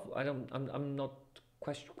above. I'm not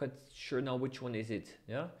quite sure now which one is it.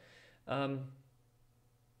 Yeah.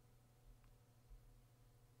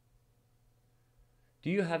 Do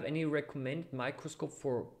you have any recommended microscope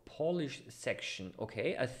for polish section?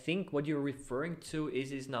 Okay, I think what you're referring to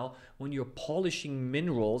is now when you're polishing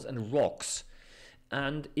minerals and rocks.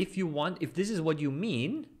 And if this is what you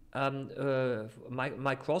mean,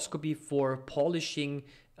 microscopy for polishing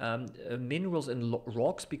minerals and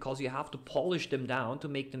rocks, because you have to polish them down to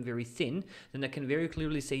make them very thin, then I can very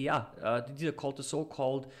clearly say, yeah, these are called the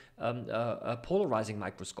so-called polarizing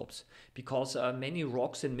microscopes, because many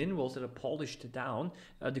rocks and minerals that are polished down,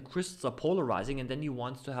 the crystals are polarizing, and then you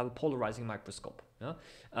want to have a polarizing microscope. Yeah?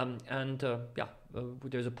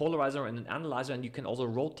 There's a polarizer and an analyzer, and you can also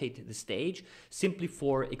rotate the stage. Simply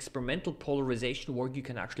for experimental polarization work, you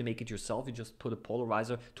can actually make it yourself. You just put a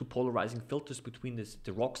polarizer, two polarizing filters between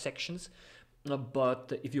the rock sections.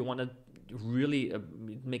 But if you want to really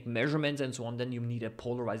make measurements and so on, then you need a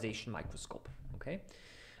polarization microscope. Okay.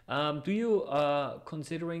 Do you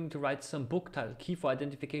considering to write some book titled Key for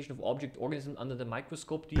Identification of Object Organism Under the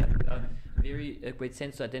Microscope? Do you have a very great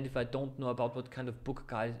sense to identify? Don't know about what kind of book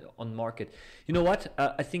guide on market. You know what?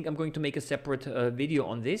 I think I'm going to make a separate video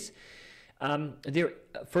on this.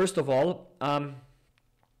 First of all,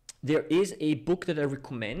 there is a book that I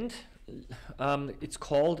recommend. It's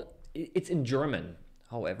in German.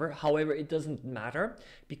 However, it doesn't matter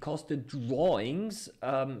because the drawings,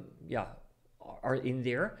 are in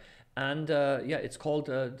there, and yeah, it's called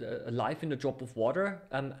Life in a Drop of Water,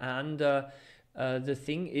 and the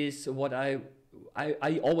thing is, what I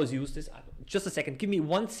always use this. Just a second, give me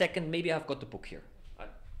 1 second, maybe I've got the book here.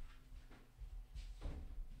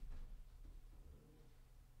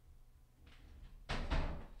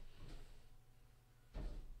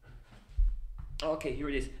 Okay, here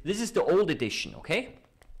it is. This is the old edition, okay?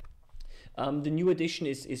 The new edition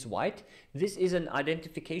is white. This is an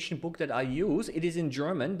identification book that I use. It is in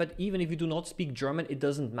German, but even if you do not speak German, it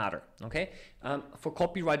doesn't matter, okay? For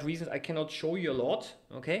copyright reasons, I cannot show you a lot,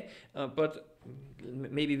 okay? But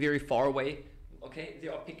maybe very far away, okay?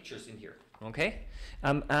 There are pictures in here, okay?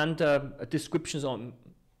 And descriptions on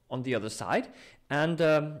the other side. And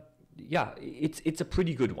yeah, it's a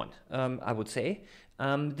pretty good one, I would say.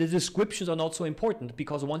 The descriptions are not so important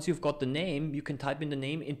because once you've got the name, you can type in the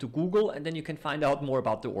name into Google and then you can find out more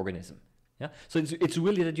about the organism. Yeah, so it's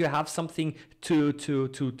really that you have something to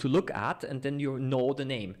look at, and then you know the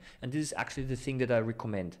name. And this is actually the thing that I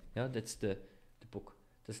recommend. Yeah, that's the book.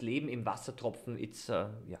 Das Leben im Wassertropfen. It's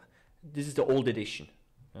yeah, this is the old edition.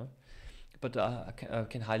 Yeah? But I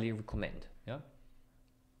can highly recommend. Yeah.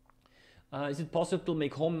 Is it possible to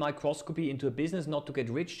make home microscopy into a business, not to get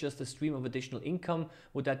rich, just a stream of additional income?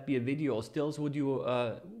 Would that be a video or stills?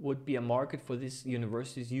 Would be a market for this,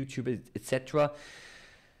 universities, YouTube, etc.?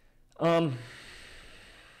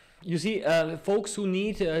 You see, folks who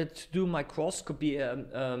need to do microscopy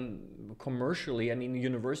commercially, I mean,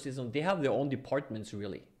 universities, they have their own departments,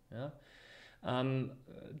 really. Yeah?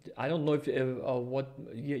 I don't know if what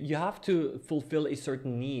you have to fulfill a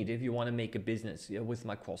certain need if you want to make a business with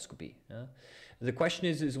microscopy. The question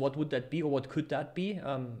is what would that be, or what could that be?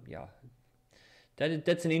 Yeah,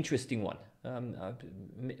 that's an interesting one.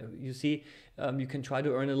 You see, you can try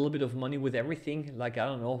to earn a little bit of money with everything, like, I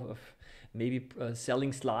don't know, maybe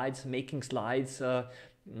selling slides, making slides,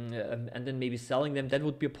 and then maybe selling them. That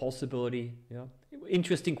would be a possibility. Yeah,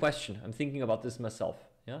 interesting question. I'm thinking about this myself.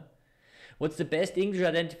 Yeah. What's the best English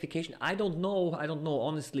identification? I don't know,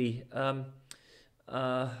 honestly.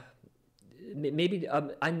 Maybe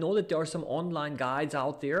I know that there are some online guides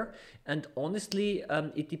out there, and honestly,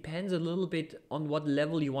 it depends a little bit on what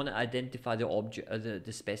level you want to identify the object,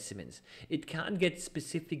 the specimens. It can get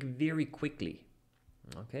specific very quickly.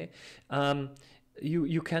 Okay,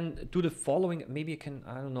 you can do the following. Maybe you can,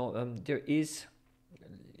 I don't know. There is.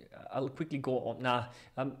 I'll quickly go on now.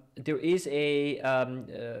 There is a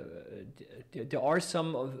there are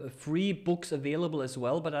some free books available as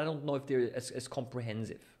well, but I don't know if they're as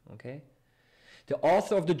comprehensive. Okay, the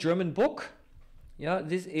author of the German book, yeah,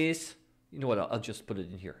 this is, you know what? I'll just put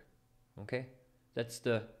it in here. Okay, that's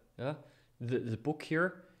the book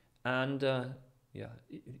here, and yeah,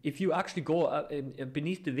 if you actually go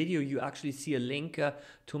beneath the video, you actually see a link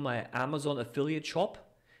to my Amazon affiliate shop.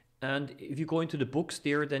 And if you go into the books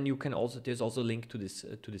there, then you can also, there's also a link to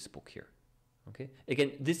this book here. Okay.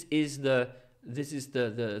 Again, this is the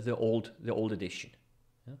old edition.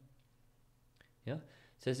 Yeah. Yeah. It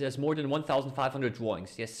says there's more than 1,500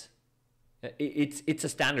 drawings. Yes. It's a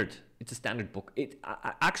standard. It's a standard book.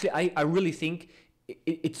 I really think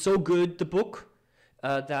it's so good, the book,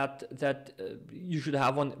 that you should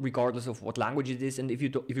have one regardless of what language it is. And if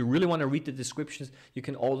you really want to read the descriptions, you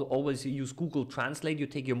can always use Google Translate. You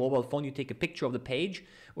take your mobile phone, you take a picture of the page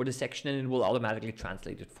or the section, and it will automatically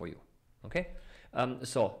translate it for you. Okay,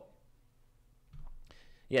 so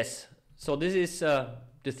yes, so this is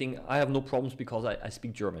the thing. I have no problems because I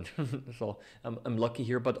speak German, so I'm lucky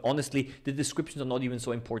here. But honestly, the descriptions are not even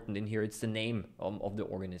so important in here. It's the name of the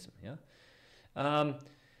organism. Yeah.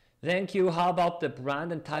 Thank you. How about the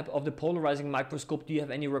brand and type of the polarizing microscope? Do you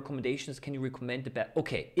have any recommendations? Can you recommend the best?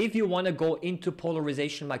 Okay, if you want to go into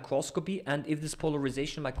polarization microscopy, and if this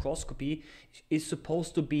polarization microscopy is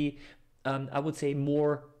supposed to be, I would say,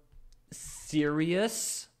 more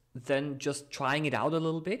serious than just trying it out a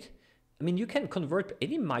little bit, I mean, you can convert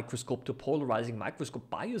any microscope to polarizing microscope.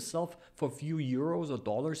 Buy yourself for a few euros or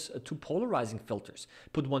dollars two polarizing filters.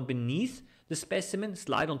 Put one beneath the specimen,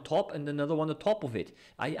 slide on top, and another one on top of it.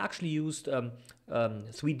 I actually used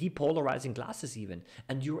 3D polarizing glasses even,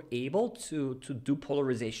 and you're able to do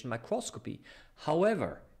polarization microscopy.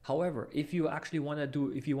 However, if you actually want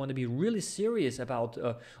to be really serious about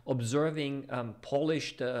observing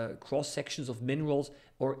polished cross sections of minerals,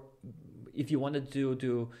 or if you wanted to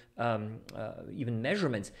do even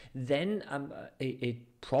measurements, then a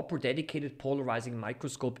proper dedicated polarizing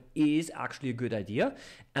microscope is actually a good idea.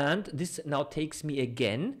 And this now takes me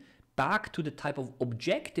again back to the type of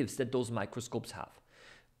objectives that those microscopes have.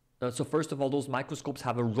 So first of all, those microscopes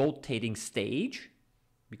have a rotating stage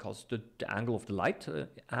because the angle of the light,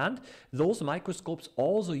 and those microscopes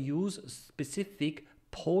also use specific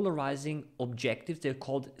polarizing objectives. They're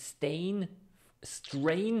called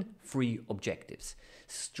strain-free objectives.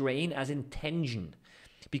 Strain as in tension,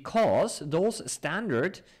 because those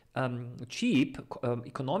standard cheap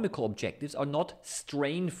economical objectives are not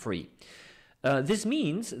strain-free. This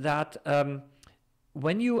means that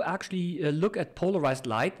when you actually look at polarized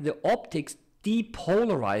light, the optics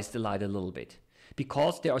depolarize the light a little bit,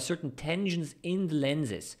 because there are certain tensions in the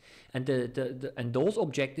lenses, and and those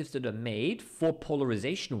objectives that are made for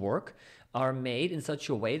polarization work are made in such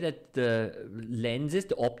a way that the lenses,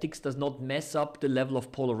 the optics, does not mess up the level of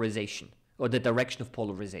polarization or the direction of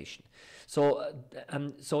polarization. So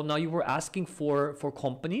so now you were asking for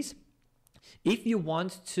companies. If you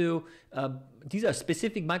want to, these are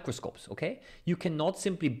specific microscopes, okay? You cannot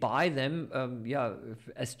simply buy them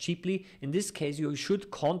as cheaply. In this case, you should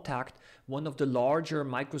contact one of the larger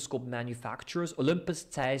microscope manufacturers, Olympus,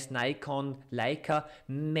 Zeiss, Nikon, Leica,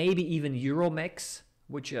 maybe even Euromex,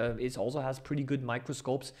 which also has pretty good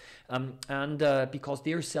microscopes, because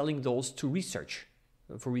they're selling those to research,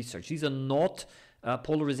 for research. These are not,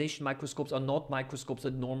 polarization microscopes are not microscopes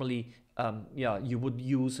that normally you would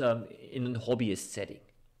use in a hobbyist setting.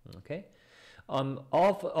 Okay.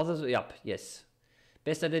 Yes.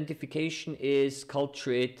 Best identification is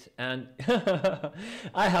cultured, and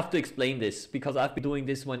I have to explain this because I've been doing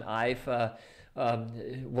this when I've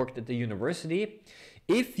worked at the university.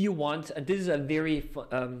 If you want, and this is a very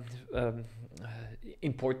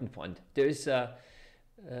important point, there's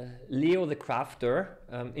Leo the Crafter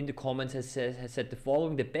in the comments has said the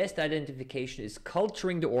following: the best identification is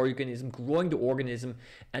culturing the organism, growing the organism,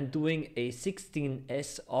 and doing a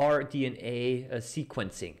 16S rDNA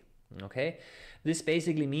sequencing. Okay, this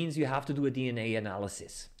basically means you have to do a DNA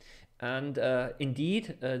analysis. And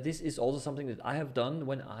indeed, this is also something that I have done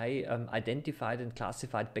when I identified and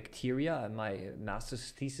classified bacteria. My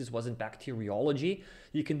master's thesis was in bacteriology.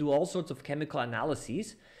 You can do all sorts of chemical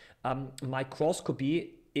analyses.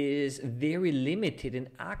 Microscopy is very limited in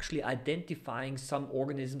actually identifying some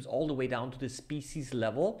organisms all the way down to the species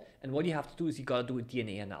level. And what you have to do is you got to do a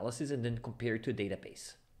DNA analysis and then compare it to a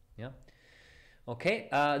database. Yeah. Okay,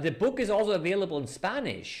 the book is also available in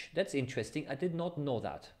Spanish. That's interesting. I did not know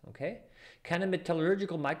that. Okay, can a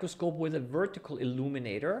metallurgical microscope with a vertical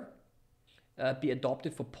illuminator be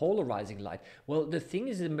adopted for polarizing light? Well, the thing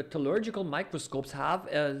is, the metallurgical microscopes have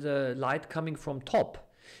the light coming from top.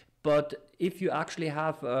 But if you actually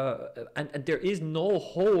have, and there is no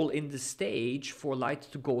hole in the stage for light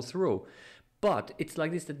to go through. But it's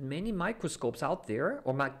like this, that many microscopes out there,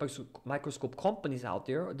 or microscope companies out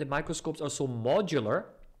there, the microscopes are so modular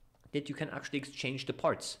that you can actually exchange the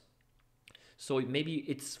parts. So maybe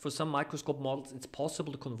it's, for some microscope models, it's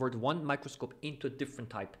possible to convert one microscope into a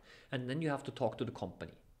different type. And then you have to talk to the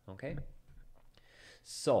company, okay?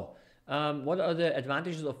 So, what are the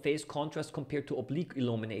advantages of phase contrast compared to oblique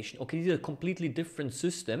illumination? Okay, these are completely different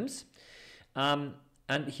systems.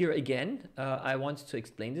 And here again, I want to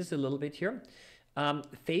explain this a little bit here.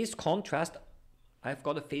 Phase contrast, I've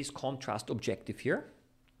got a phase contrast objective here.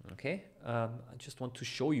 Okay, I just want to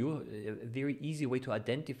show you a very easy way to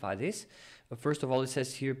identify this. First of all, it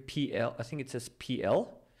says here PL, I think it says PL,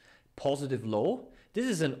 positive low. This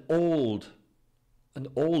is an old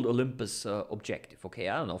Olympus objective, okay,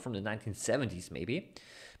 I don't know, from the 1970s maybe.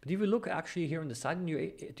 But if you look actually here on the side,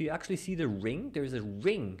 do you actually see the ring? There's a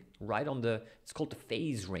ring right on the, it's called the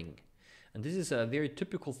phase ring. And this is a very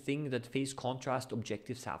typical thing that phase contrast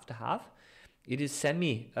objectives have to have. It is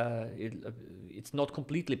it's not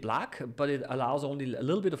completely black, but it allows only a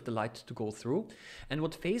little bit of the light to go through. And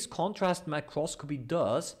what phase contrast microscopy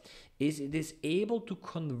does is it is able to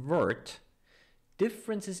convert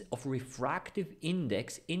differences of refractive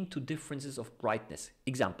index into differences of brightness.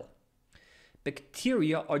 Example.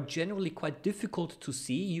 Bacteria are generally quite difficult to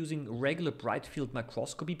see using regular bright field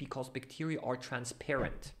microscopy because bacteria are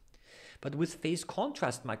transparent. But with phase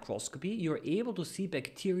contrast microscopy, you're able to see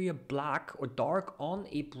bacteria black or dark on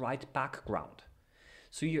a bright background.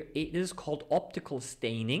 So it is called optical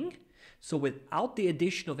staining. So without the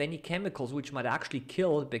addition of any chemicals which might actually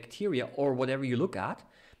kill bacteria or whatever you look at,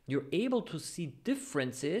 you're able to see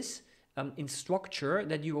differences in structure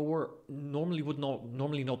that you would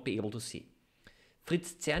normally not be able to see.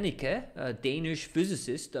 Fritz Zernike, a Danish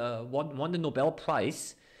physicist, won the Nobel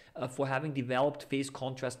Prize for having developed phase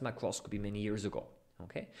contrast microscopy many years ago.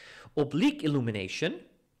 Okay, oblique illumination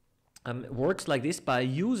works like this by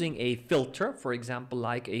using a filter, for example,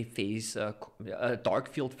 like a dark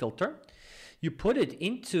field filter. You put it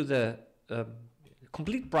into the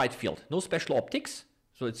complete bright field, no special optics.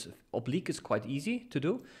 So it's oblique is quite easy to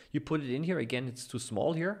do. You put it in here, again, it's too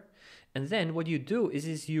small here. And then what you do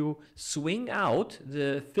is you swing out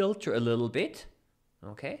the filter a little bit,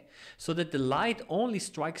 okay, so that the light only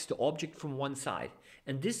strikes the object from one side.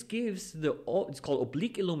 And this gives it's called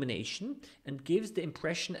oblique illumination, and gives the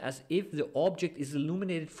impression as if the object is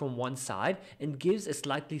illuminated from one side and gives a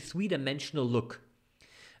slightly three-dimensional look.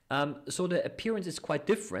 So the appearance is quite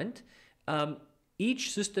different.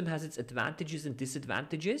 Each system has its advantages and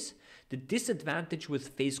disadvantages. The disadvantage with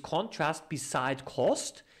phase contrast, beside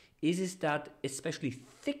cost, is that especially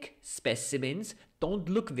thick specimens don't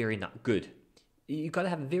look very good. You gotta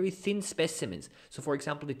have very thin specimens. So for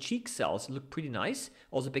example, the cheek cells look pretty nice.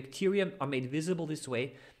 Also bacteria are made visible this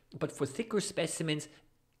way. But for thicker specimens,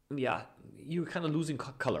 yeah, you're kind of losing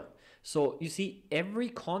color. So you see, every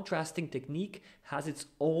contrasting technique has its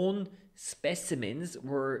own specimens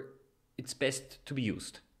where it's best to be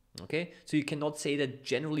used. Okay, so you cannot say that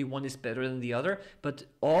generally one is better than the other, but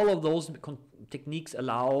all of those techniques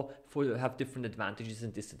allow to have different advantages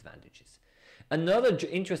and disadvantages. Another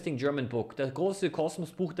interesting German book, Das große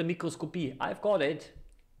Kosmosbuch der Mikroskopie. I've got it.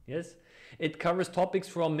 Yes, it covers topics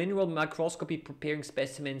from mineral microscopy, preparing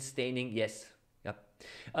specimens, staining. Yes, yeah.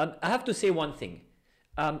 I have to say one thing.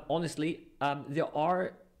 Honestly, there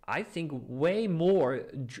are, I think, way more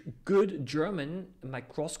good German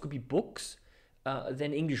microscopy books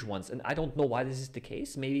than English ones, and I don't know why this is the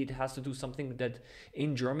case. Maybe it has to do something that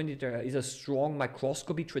in Germany there is a strong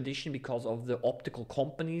microscopy tradition because of the optical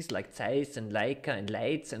companies like Zeiss and Leica and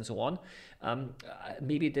Leitz and so on.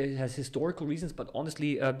 Maybe it has historical reasons, but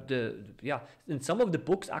honestly, and some of the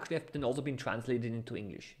books actually have also been translated into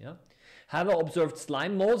English. Yeah, have I observed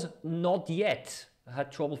slime molds? Not yet. I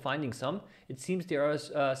had trouble finding some. It seems they are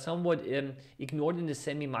somewhat ignored in the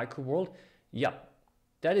semi-micro world. Yeah,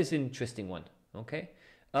 that is an interesting one. Okay,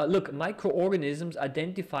 look, microorganisms,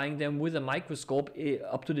 identifying them with a microscope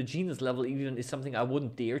up to the genus level even is something I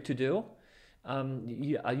wouldn't dare to do.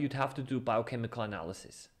 You'd have to do biochemical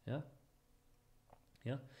analysis. Yeah,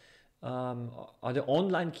 yeah. Are there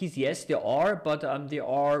online keys? Yes, there are, but they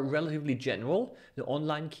are relatively general, the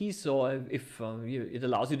online keys. So it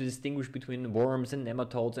allows you to distinguish between worms and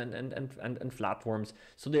nematodes and flatworms.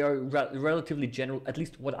 So they are relatively general, at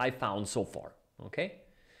least what I found so far. Okay.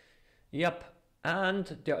 Yep.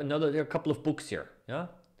 And there are a couple of books here. Yeah.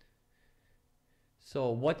 So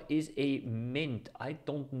what is a mint? I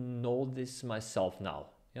don't know this myself now.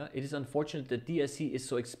 Yeah, it is unfortunate that DSC is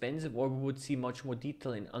so expensive, or we would see much more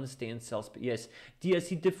detail in unstained cells. But yes,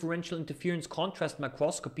 DIC, differential interference contrast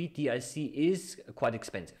microscopy, DIC is quite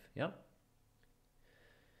expensive. Yeah.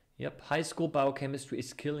 Yep, high school biochemistry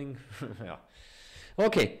is killing. Yeah.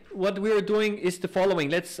 Okay, what we are doing is the following.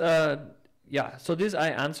 Let's, yeah, so this I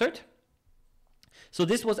answered. So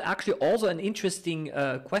this was actually also an interesting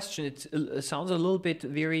question. It sounds a little bit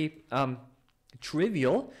very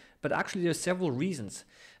trivial, but actually there are several reasons.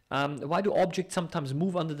 Why do objects sometimes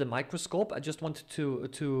move under the microscope? I just wanted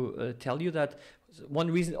to tell you that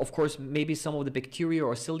one reason, of course, maybe some of the bacteria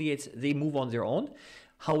or ciliates, they move on their own.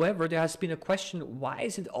 However, there has been a question, why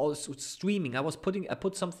is it all streaming? I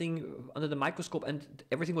put something under the microscope and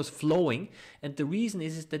everything was flowing. And the reason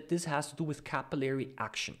is that this has to do with capillary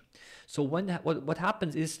action. So what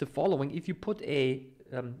happens is the following. If you put a,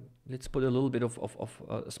 let's put a little bit of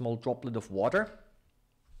a small droplet of water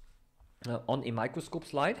on a microscope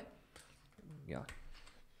slide. Yeah.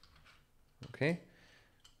 Okay.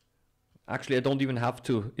 Actually, I don't even have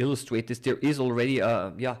to illustrate this. There is already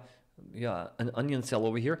an onion cell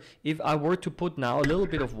over here. If I were to put now a little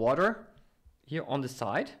bit of water here on the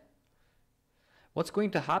side, what's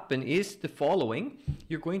going to happen is the following.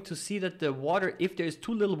 You're going to see that the water, if there's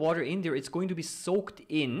too little water in there, it's going to be soaked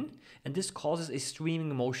in, and this causes a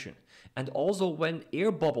streaming motion. And also when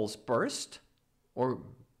air bubbles burst or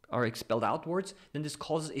are expelled outwards, then this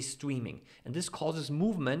causes a streaming. And this causes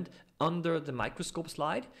movement under the microscope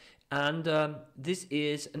slide. And this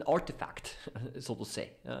is an artifact, so to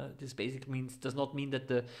say. This basically does not mean that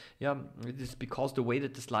it is because the way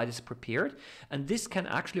that the slide is prepared. And this can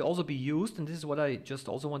actually also be used, and this is what I just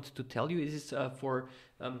also wanted to tell you, is for,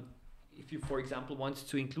 if you, for example, want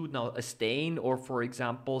to include now a stain or, for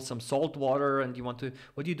example, some salt water, and you want to,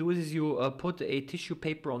 what you do is you put a tissue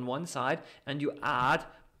paper on one side and you add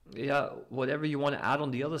whatever you want to add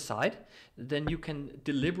on the other side, then you can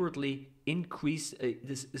deliberately increase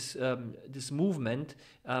this movement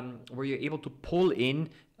where you're able to pull in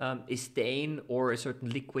a stain or a certain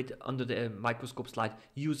liquid under the microscope slide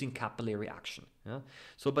using capillary action. Yeah.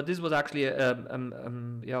 So, but this was actually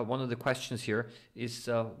one of the questions here is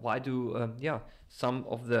why do some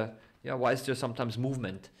of the why is there sometimes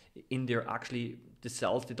movement in there? Actually, the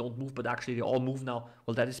cells, they don't move, but actually they all move now.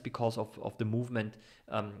 Well, that is because of the movement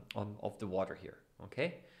of the water here.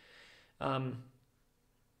 Okay.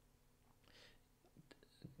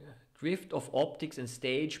 Drift of optics and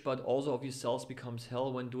stage, but also of your cells becomes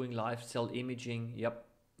hell when doing live cell imaging. Yep.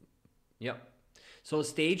 So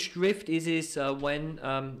stage drift is when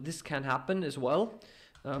this can happen as well.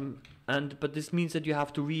 But this means that you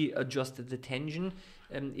have to readjust the tension.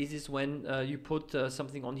 Is when you put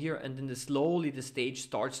something on here and then slowly the stage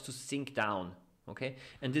starts to sink down. Okay,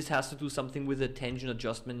 and this has to do something with the tension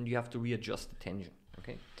adjustment, and you have to readjust the tension.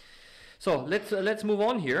 Okay, so let's move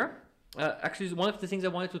on here. Actually, one of the things I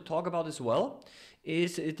wanted to talk about as well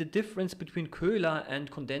is the difference between Köhler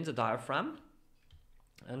and condenser diaphragm.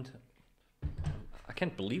 And I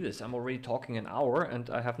can't believe this. I'm already talking an hour and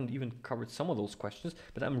I haven't even covered some of those questions,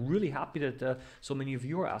 but I'm really happy that so many of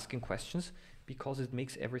you are asking questions, because it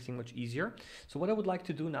makes everything much easier. So what I would like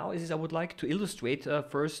to do now is I would like to illustrate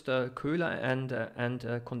first Köhler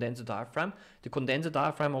and condenser diaphragm. The condenser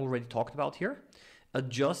diaphragm I already talked about here.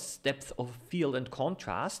 Adjusts depth of field and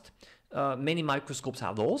contrast. Many microscopes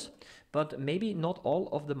have those, but maybe not all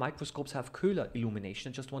of the microscopes have Köhler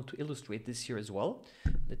illumination. I just want to illustrate this here as well.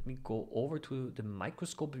 Let me go over to the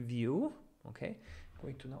microscope view. Okay, I'm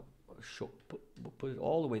going to now put it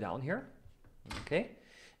all the way down here. Okay,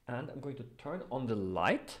 and I'm going to turn on the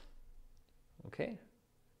light. Okay,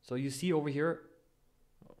 so you see over here.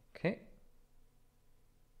 Okay,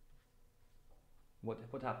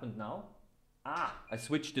 what happened now? Ah, I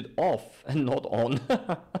switched it off and not on.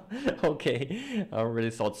 Okay, I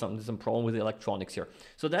already thought there's some problem with the electronics here.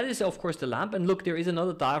 So that is, of course, the lamp. And look, there is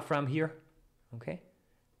another diaphragm here. Okay,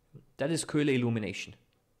 that is Köhler illumination.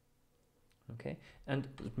 Okay, and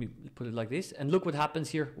let me put it like this. And look what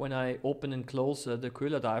happens here when I open and close the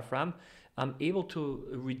Köhler diaphragm. I'm able to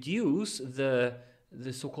reduce the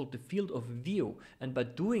so-called the field of view. And by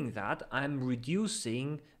doing that, I'm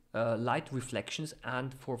reducing light reflections,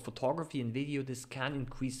 and for photography and video this can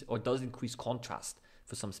increase or does increase contrast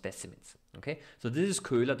for some specimens. Okay, so this is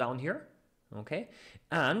Köhler down here. Okay,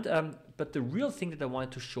 and but the real thing that I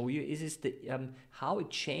wanted to show you is the how it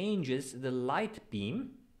changes the light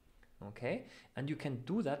beam. Okay, and you can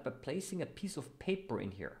do that by placing a piece of paper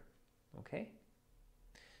in here. Okay,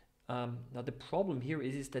 now the problem here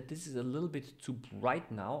is that this is a little bit too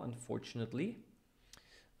bright now, unfortunately.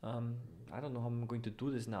 I don't know how I'm going to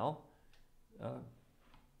do this now.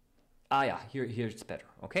 Yeah, here it's better.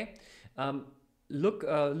 Okay.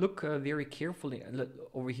 Look very carefully. Look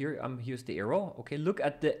over here. Here's the arrow. Okay. Look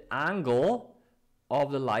at the angle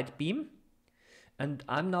of the light beam, and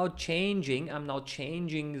I'm now changing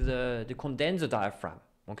the condenser diaphragm.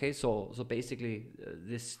 Okay. So basically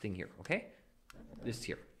this thing here. Okay. This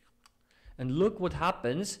here, and look what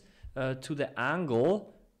happens to the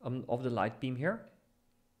angle of the light beam here.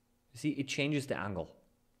 See, it changes the angle.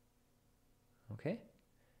 Okay.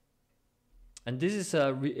 And this is,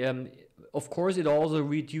 of course, it also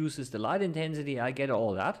reduces the light intensity. I get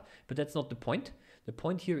all that, but that's not the point. The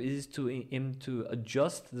point here is to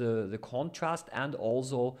adjust the contrast and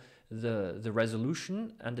also the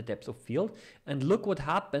resolution and the depth of field. And look what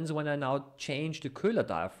happens when I now change the Köhler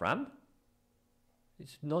diaphragm.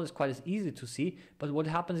 It's not quite as easy to see, but what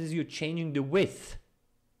happens is you're changing the width,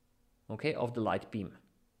 okay, of the light beam.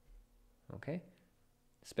 Okay.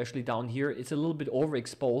 Especially down here, it's a little bit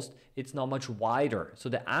overexposed. It's now much wider. So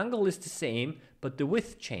the angle is the same, but the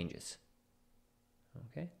width changes.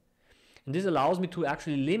 Okay. And this allows me to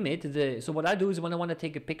actually limit the, so what I do is when I want to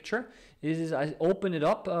take a picture, is I open it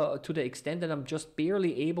up to the extent that I'm just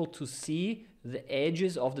barely able to see the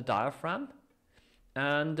edges of the diaphragm.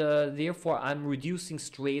 And therefore I'm reducing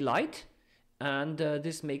stray light. And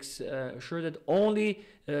this makes sure that only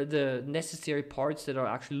the necessary parts that are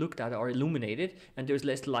actually looked at are illuminated, and there's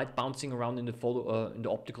less light bouncing around in the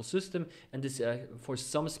optical system. And this, for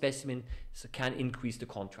some specimens, can increase the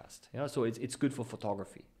contrast. Yeah, so it's good for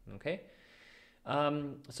photography. Okay,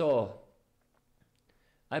 so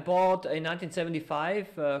I bought a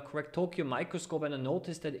 1975 correct Tokyo microscope, and I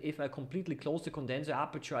noticed that if I completely close the condenser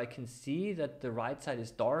aperture, I can see that the right side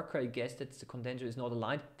is darker. I guess that the condenser is not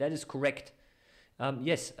aligned. That is correct.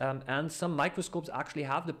 Yes, and some microscopes actually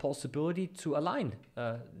have the possibility to align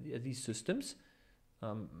these systems.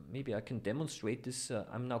 Maybe I can demonstrate this.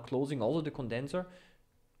 I'm now closing also the condenser.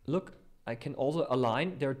 Look, I can also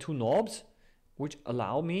align. There are two knobs which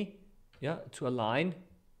allow me, yeah, to align.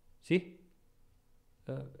 See,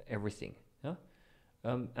 everything. Yeah,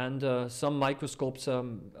 and some microscopes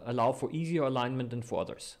allow for easier alignment than for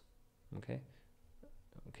others. Okay,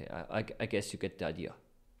 okay. I guess you get the idea.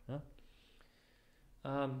 Yeah.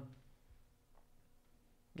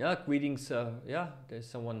 Yeah, greetings. Yeah, there's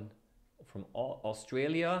someone from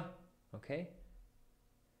Australia. Okay.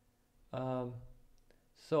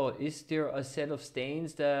 So is there a set of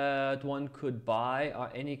stains that one could buy? Are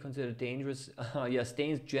any considered dangerous? Yeah,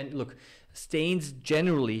 stains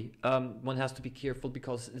generally, one has to be careful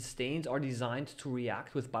because stains are designed to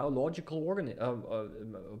react with biological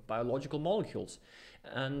molecules.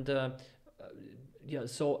 And yeah,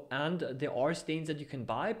 so, and there are stains that you can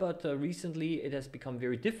buy, but recently it has become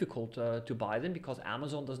very difficult to buy them because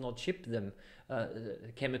Amazon does not ship them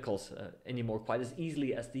chemicals anymore quite as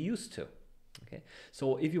easily as they used to. Okay,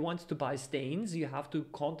 so if you want to buy stains, you have to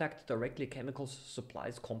contact directly a chemical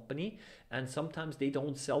supplies company, and sometimes they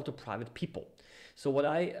don't sell to private people. So what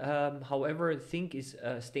I, however, think is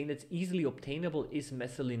a stain that's easily obtainable is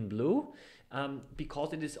methylene blue.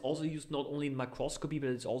 Because it is also used not only in microscopy, but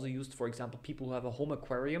it's also used, for example, people who have a home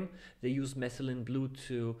aquarium, they use methylene blue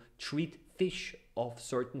to treat fish of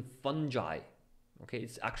certain fungi. Okay,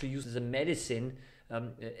 it's actually used as a medicine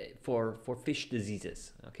for fish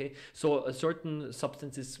diseases. Okay, so certain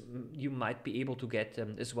substances you might be able to get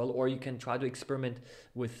as well, or you can try to experiment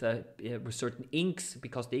with certain inks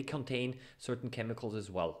because they contain certain chemicals as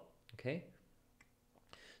well. Okay.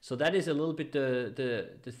 So that is a little bit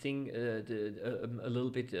the thing, a little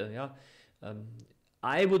bit, yeah.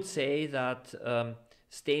 I would say that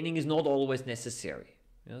staining is not always necessary.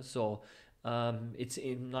 Yeah? So it's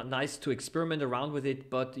not nice to experiment around with it,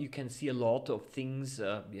 but you can see a lot of things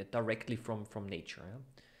yeah, directly from nature.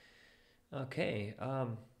 Yeah? Okay.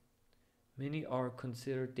 Many are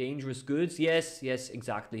considered dangerous goods. Yes,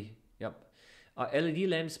 exactly. Yep. Are LED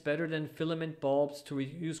lamps better than filament bulbs to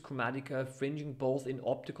reduce chromatic fringing both in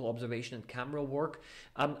optical observation and camera work?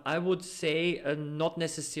 I would say not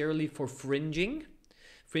necessarily for fringing.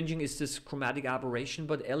 Fringing is this chromatic aberration,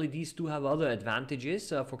 but LEDs do have other advantages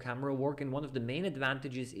for camera work, and one of the main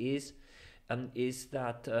advantages is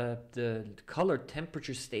that the color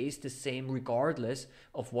temperature stays the same regardless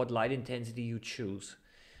of what light intensity you choose.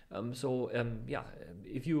 Yeah,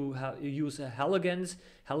 if you use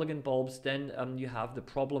halogen bulbs, then you have the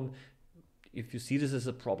problem, if you see this as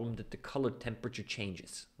a problem, that the color temperature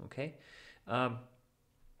changes. Okay,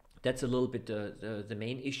 that's a little bit the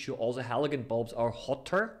main issue. Also, halogen bulbs are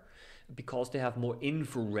hotter because they have more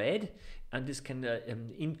infrared, and this can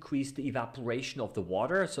increase the evaporation of the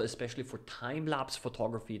water. So especially for time-lapse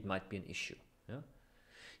photography, it might be an issue.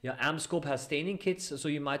 Yeah, Amscope has staining kits, so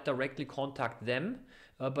you might directly contact them.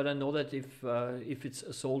 But I know that if it's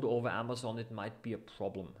sold over Amazon, it might be a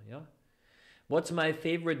problem. Yeah. What's my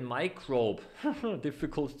favorite microbe?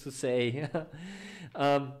 Difficult to say.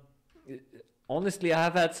 Honestly, I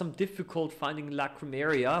have had some difficult finding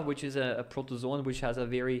Lacrimaria, which is a protozoan which has a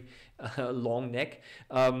very long neck.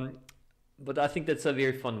 But I think that's a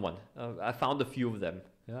very fun one. I found a few of them.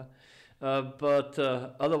 Yeah. But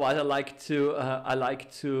otherwise, I like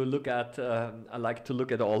to look at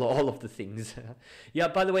all of the things. Yeah.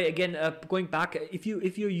 By the way, again, going back, if you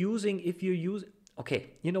use,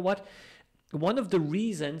 okay, you know what? One of the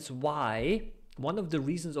reasons of why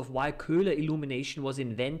Köhler illumination was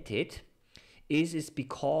invented is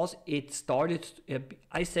because it started.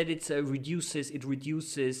 I said it reduces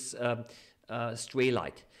stray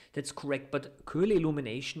light. That's correct, but Köhler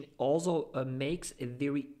illumination also makes a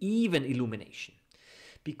very even illumination,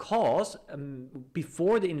 because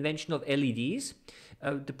before the invention of LEDs,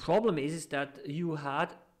 the problem is that you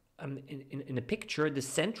had in a picture, the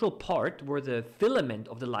central part where the filament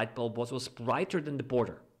of the light bulb was brighter than the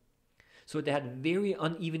border. So they had very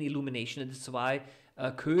uneven illumination, and that's why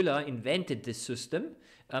Köhler invented this system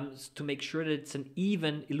to make sure that it's an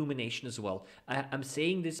even illumination as well. I'm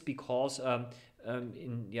saying this because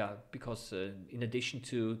in addition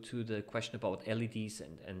to the question about LEDs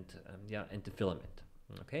and the filament.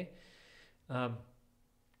 Okay,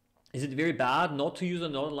 is it very bad not to use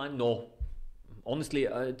another line? No, honestly,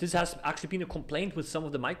 this has actually been a complaint with some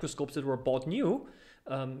of the microscopes that were bought new.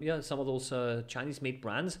 Some of those Chinese-made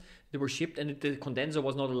brands, they were shipped and the condenser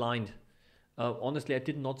was not aligned. Honestly, I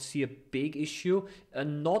did not see a big issue. A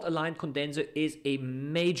not aligned condenser is a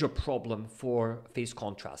major problem for phase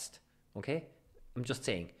contrast. Okay, I'm just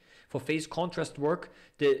saying. For phase contrast work,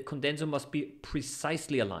 the condenser must be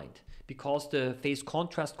precisely aligned, because the phase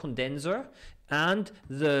contrast condenser and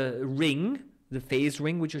the ring, the phase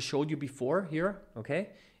ring, which I showed you before here, okay,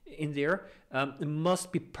 in there,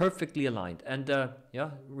 must be perfectly aligned. And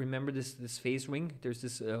remember this phase ring? There's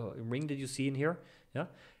this ring that you see in here, yeah.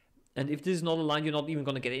 And if this is not aligned, you're not even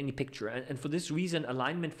going to get any picture. And for this reason,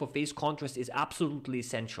 alignment for phase contrast is absolutely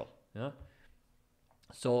essential. Yeah.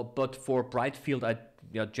 So, but for bright field,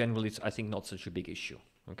 generally, it's, I think, not such a big issue.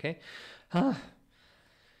 Okay.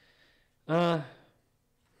 What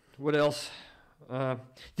else?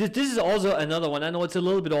 This is also another one. I know it's a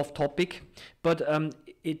little bit off topic, but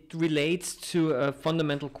it relates to a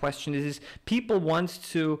fundamental question. This is people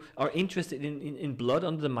are interested in blood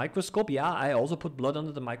under the microscope. Yeah, I also put blood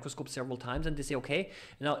under the microscope several times, and they say, okay,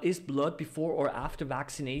 now is blood before or after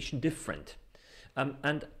vaccination different?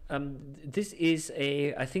 This is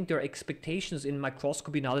I think there are expectations in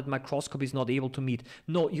microscopy now that microscopy is not able to meet.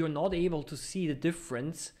 No, you're not able to see the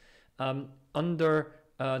difference under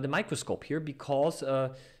the microscope here, because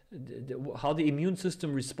how the immune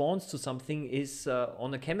system responds to something is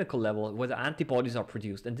on a chemical level, where the antibodies are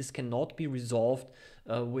produced, and this cannot be resolved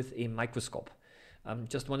with a microscope.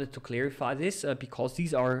 Just wanted to clarify this because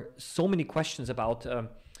these are so many questions about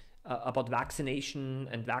vaccination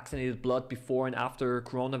and vaccinated blood before and after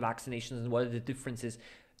corona vaccinations, and what are the differences.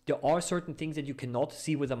 There are certain things that you cannot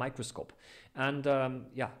see with a microscope. And I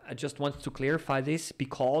just wanted to clarify this,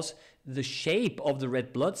 because the shape of the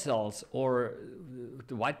red blood cells or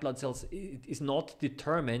the white blood cells is not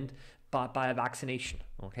determined by a vaccination.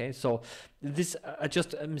 Okay, so this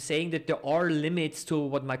I'm saying that there are limits to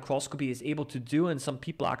what microscopy is able to do, and some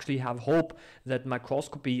people actually have hope that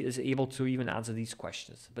microscopy is able to even answer these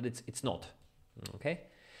questions, but it's not. Okay,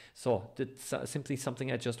 so that's simply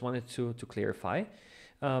something I just wanted to clarify.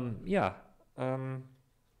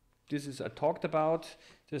 This is I talked about.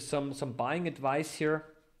 There's some buying advice here.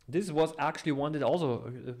 This was actually one that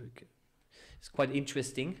also is quite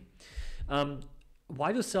interesting.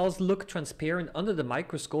 Why do cells look transparent under the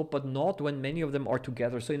microscope but not when many of them are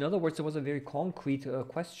together? So in other words, there was a very concrete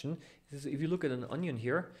question. If you look at an onion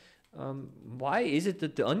here, why is it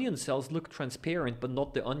that the onion cells look transparent but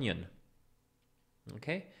not the onion?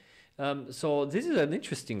 Okay, so this is an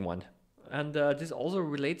interesting one. And this also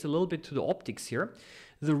relates a little bit to the optics here.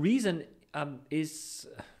 The reason is,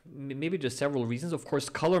 maybe there's several reasons. Of course,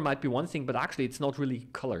 color might be one thing, but actually it's not really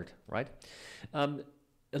colored, right?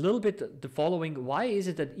 A little bit the following. Why is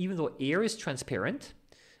it that even though air is transparent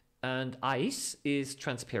and ice is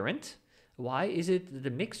transparent, why is it that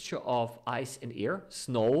the mixture of ice and air,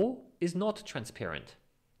 snow, is not transparent?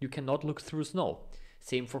 You cannot look through snow.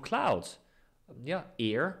 Same for clouds.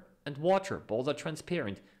 Air and water, both are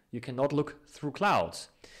transparent. You cannot look through clouds.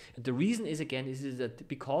 And the reason is, again, is that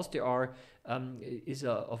because there are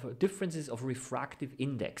differences of refractive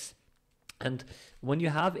index. And when you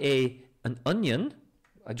have an onion,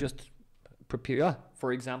 I just prepare,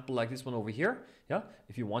 for example, like this one over here. Yeah,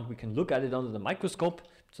 if you want, we can look at it under the microscope,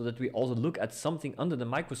 so that we also look at something under the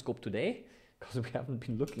microscope today, because we haven't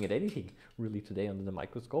been looking at anything really today under the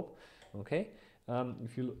microscope. Okay,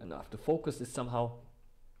 if you look, and I have to focus this somehow,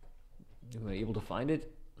 you are able to find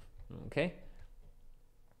it. Okay,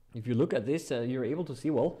 if you look at this, you're able to see,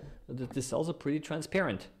 well, that the cells are pretty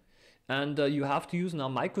transparent. And you have to use now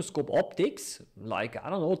microscope optics, like, I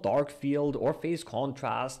don't know, darkfield or phase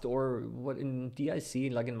contrast, or what in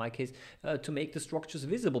DIC, like in my case, to make the structures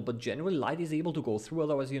visible. But generally light is able to go through,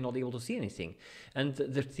 otherwise you're not able to see anything. And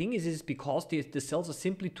the thing is because the cells are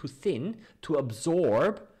simply too thin to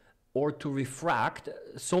absorb or to refract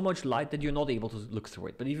so much light that you're not able to look through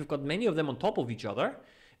it. But if you've got many of them on top of each other,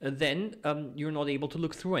 then you're not able to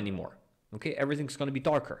look through anymore. Okay, everything's going to be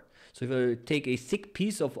darker. So if I take a thick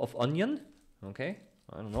piece of onion, okay,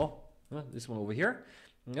 I don't know, this one over here,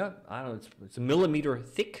 yeah, I don't know, it's a millimeter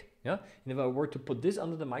thick, yeah, and if I were to put this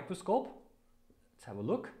under the microscope, let's have a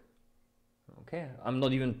look. Okay, I'm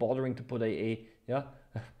not even bothering to put a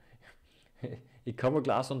cover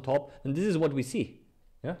glass on top, and this is what we see,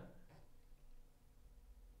 yeah.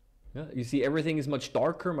 Yeah, you see everything is much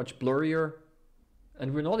darker, much blurrier,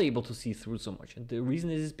 and we're not able to see through so much. And the reason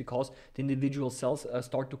is because the individual cells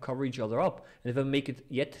start to cover each other up. And if I make it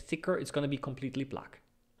yet thicker, it's going to be completely black.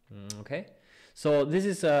 Okay, so this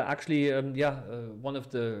is actually one of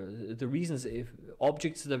the reasons if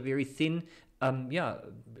objects that are very thin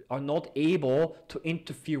are not able to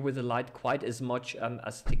interfere with the light quite as much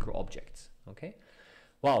as thicker objects. Okay,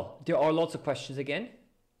 well, there are lots of questions again.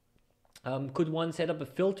 Could one set up a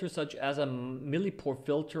filter such as a millipore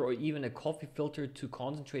filter or even a coffee filter to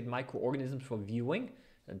concentrate microorganisms for viewing?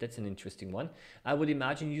 That's an interesting one. I would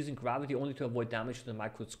imagine using gravity only to avoid damage to the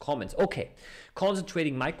microbes' comments. Okay,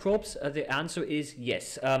 concentrating microbes, the answer is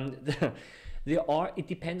yes. It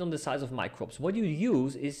depends on the size of microbes. What you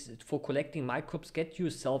use is, for collecting microbes, get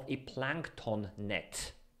yourself a plankton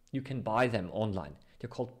net. You can buy them online. They're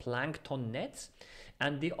called plankton nets.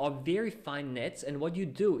 And they are very fine nets, and what you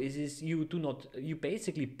do is you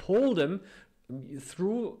basically pull them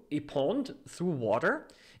through a pond, through water,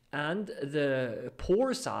 and the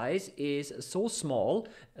pore size is so small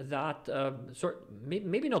that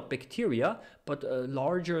maybe not bacteria, but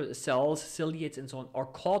larger cells, ciliates and so on are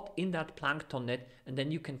caught in that plankton net, and then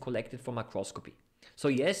you can collect it for microscopy. So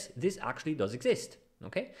yes, this actually does exist.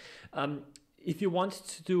 Okay. If you want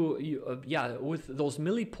to do, with those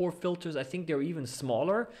millipore filters, I think they're even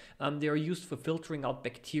smaller. They are used for filtering out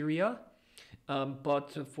bacteria,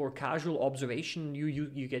 but for casual observation,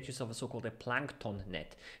 you get yourself a so-called a plankton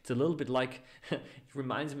net. It's a little bit like, it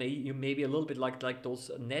reminds me, maybe a little bit like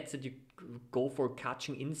those nets that you go for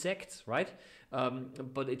catching insects, right?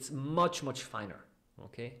 But it's much, much finer,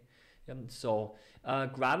 okay? So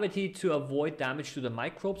gravity to avoid damage to the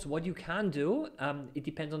microbes. What you can do, it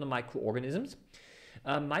depends on the microorganisms.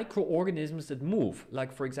 Microorganisms that move,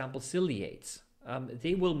 like for example ciliates,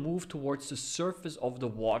 they will move towards the surface of the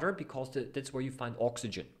water because that's where you find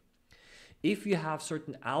oxygen. If you have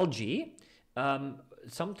certain algae,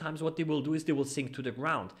 sometimes what they will do is they will sink to the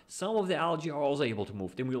ground. Some of the algae are also able to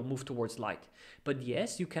move. They will move towards light. But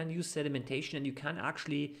yes, you can use sedimentation and you can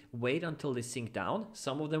actually wait until they sink down.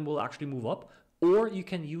 Some of them will actually move up. Or you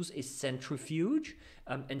can use a centrifuge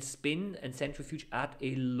and spin and centrifuge at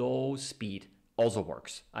a low speed. Also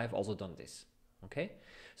works. I've also done this. Okay,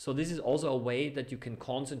 so this is also a way that you can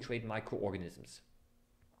concentrate microorganisms.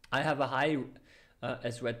 I have a high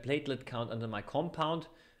as red platelet count under my compound.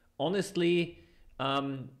 Honestly,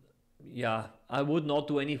 I would not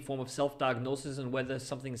do any form of self-diagnosis, and whether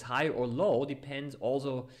something is high or low depends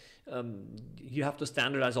also, you have to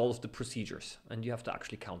standardize all of the procedures and you have to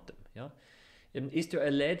actually count them. Yeah. Is there a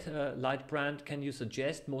LED light brand? Can you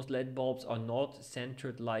suggest? Most LED bulbs are not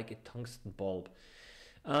centered like a tungsten bulb.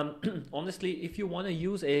 Honestly, if you want to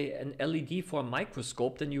use an LED for a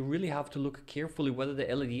microscope, then you really have to look carefully whether the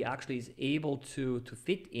LED actually is able to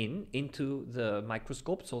fit into the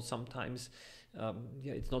microscope. So sometimes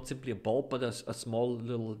it's not simply a bulb, but a small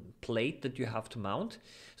little plate that you have to mount.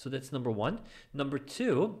 So that's number one. Number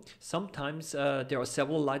two, sometimes there are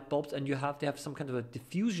several light bulbs and they have some kind of a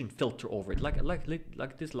diffusion filter over it,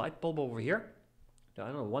 like this light bulb over here. I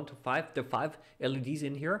don't know, 1 to 5. There are 5 LEDs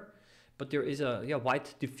in here, but there is a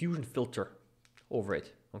white diffusion filter over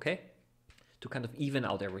it, okay, to kind of even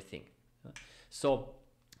out everything. So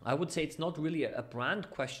I would say it's not really a brand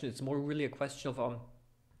question. It's more really a question of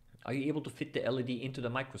Are you able to fit the LED into the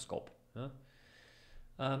microscope?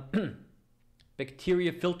 Yeah.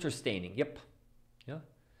 Bacteria filter staining. Yep.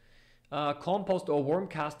 Yeah. Compost or worm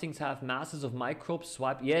castings have masses of microbes.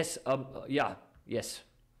 Swipe. Yes. Yeah. Yes.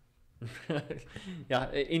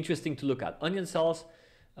 Yeah. Interesting to look at. Onion cells.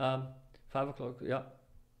 5 o'clock. Yeah.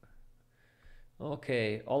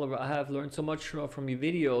 Okay, Oliver, I have learned so much from your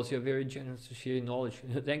videos. You're very generous to share your knowledge.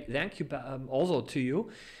 Thank you also to you.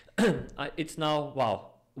 It's now,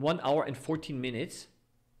 wow, 1 hour and 14 minutes.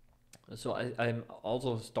 So I'm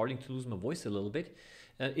also starting to lose my voice a little bit.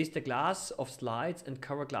 Is the glass of slides and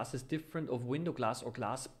cover glasses different of window glass or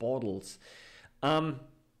glass bottles?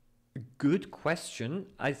 Good question.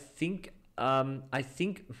 I think,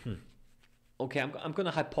 okay, I'm going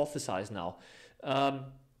to hypothesize now.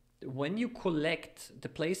 When you collect the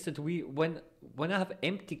place that when I have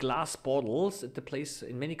empty glass bottles at the place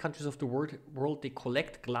in many countries of the world, they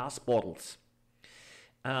collect glass bottles,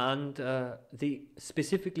 and they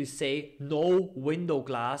specifically say no window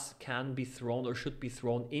glass can be thrown or should be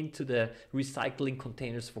thrown into the recycling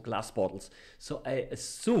containers for glass bottles. So I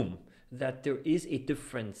assume that there is a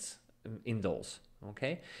difference in those.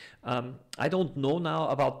 Okay, I don't know now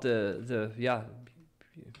about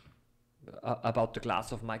about the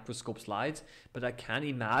glass of microscope slides, but I can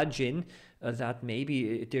imagine that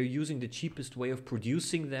maybe they're using the cheapest way of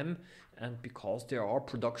producing them, and because there are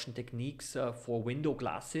production techniques for window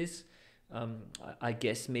glasses, I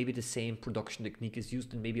guess maybe the same production technique is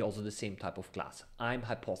used and maybe also the same type of glass. I'm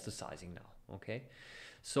hypothesizing now, okay?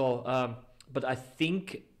 So, but I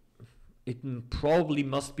think it probably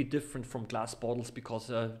must be different from glass bottles because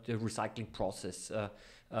the recycling process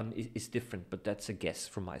is different, but that's a guess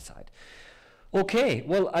from my side. Okay,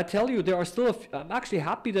 well, I tell you, there are still, I'm actually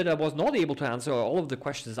happy that I was not able to answer all of the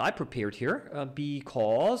questions I prepared here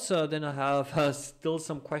because then I have still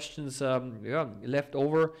some questions left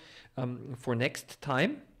over for next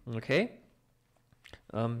time, okay?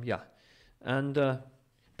 Yeah, and,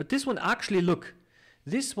 but this one actually, look,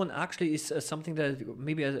 this one actually is something that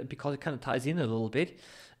maybe because it kind of ties in a little bit,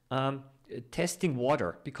 testing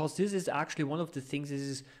water, because this is actually one of the things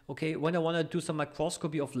is, okay, when I want to do some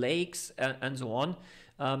microscopy of lakes and so on,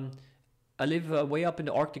 I live way up in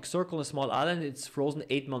the Arctic Circle, a small island. It's frozen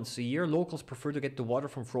 8 months a year. Locals prefer to get the water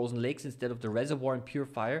from frozen lakes instead of the reservoir and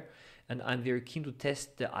purifier. And I'm very keen to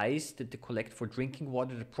test the ice that they collect for drinking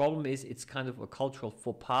water. The problem is it's kind of a cultural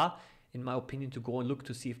faux pas, in my opinion, to go and look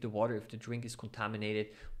to see if the water, if the drink is contaminated.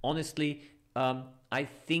 Honestly, I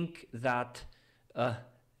think that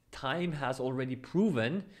time has already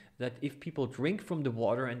proven that if people drink from the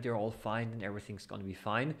water and they're all fine, then everything's going to be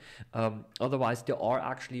fine. Otherwise, there are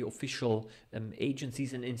actually official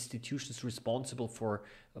agencies and institutions responsible for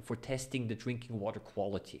testing the drinking water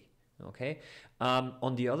quality. Okay.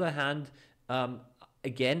 On the other hand,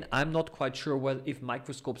 again, I'm not quite sure if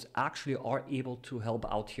microscopes actually are able to help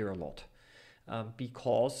out here a lot,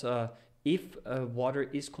 because if water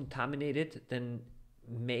is contaminated, then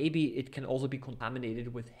maybe it can also be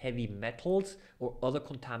contaminated with heavy metals or other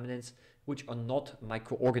contaminants which are not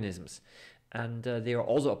microorganisms, and they are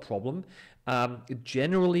also a problem.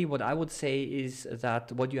 Generally, what I would say is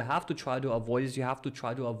that what you have to try to avoid is you have to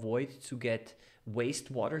try to avoid to get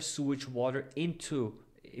wastewater, sewage water into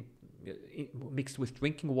mixed with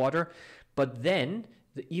drinking water, but then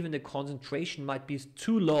even the concentration might be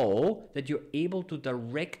too low that you're able to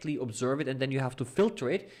directly observe it, and then you have to filter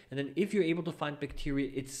it, and then if you're able to find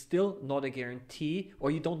bacteria, it's still not a guarantee,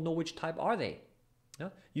 or you don't know which type are they. Yeah?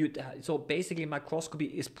 So basically microscopy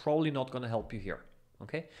is probably not going to help you here.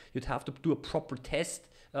 Okay, you'd have to do a proper test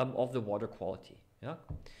of the water quality. Yeah,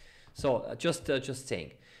 so just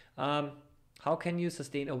saying. How can you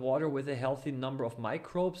sustain a water with a healthy number of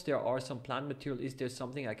microbes? There are some plant material. Is there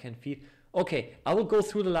something I can feed? Okay, I will go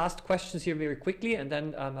through the last questions here very quickly, and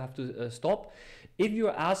then I have to stop. If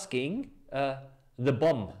you're asking the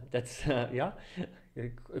bomb, that's yeah,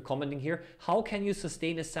 commenting here. How can you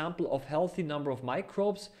sustain a sample of healthy number of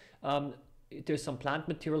microbes? There's some plant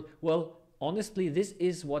material. Well, honestly, this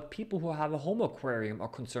is what people who have a home aquarium are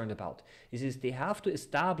concerned about. Is they have to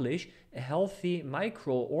establish a healthy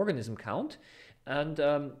microorganism count.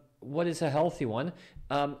 And what is a healthy one?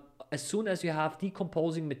 As soon as you have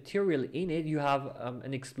decomposing material in it, you have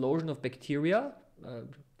an explosion of bacteria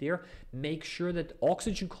there. Make sure that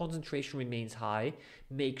oxygen concentration remains high.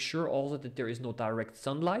 Make sure also that there is no direct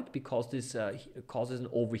sunlight, because this causes an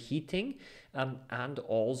overheating, and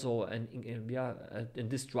also and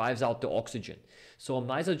this drives out the oxygen. So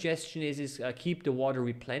my suggestion is keep the water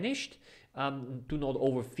replenished. Do not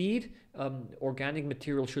overfeed. Organic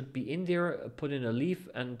material should be in there. Put in a leaf,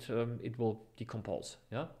 and it will decompose.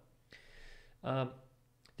 Yeah.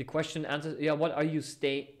 The question answers, yeah, what are you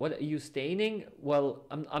staining? Well,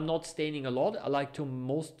 I'm not staining a lot. I like to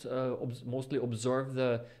mostly observe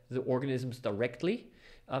the organisms directly.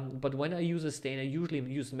 But when I use a stain, I usually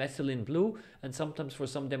use methylene blue, and sometimes for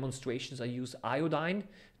some demonstrations I use iodine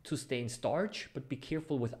to stain starch. But be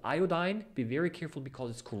careful with iodine, be very careful because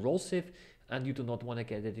it's corrosive and you do not want to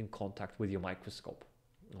get it in contact with your microscope.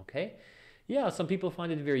 Okay, yeah, some people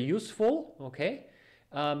find it very useful. Okay,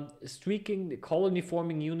 streaking the colony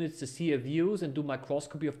forming units, the CFUs, and do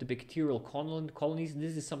microscopy of the bacterial colonies.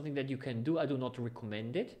 This is something that you can do. I do not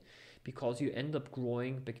recommend it, because you end up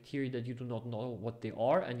growing bacteria that you do not know what they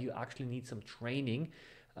are, and you actually need some training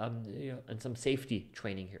and some safety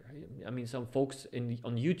training here. I mean, some folks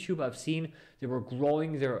on YouTube I've seen, they were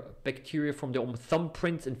growing their bacteria from their own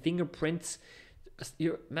thumbprints and fingerprints.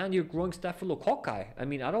 You're growing staphylococci. I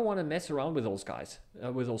mean, I don't want to mess around with those guys,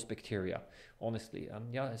 with those bacteria, honestly.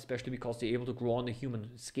 Yeah, especially because they're able to grow on the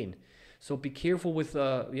human skin. So be careful with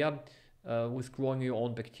growing your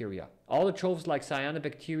own bacteria. Autotrophs like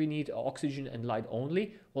cyanobacteria need oxygen and light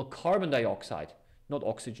only. Well, carbon dioxide, not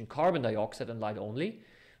oxygen, carbon dioxide and light only.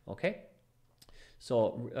 Okay.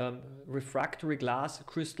 So refractory glass,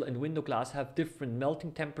 crystal, and window glass have different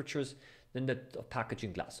melting temperatures than that of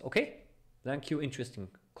packaging glass. Okay. Thank you. Interesting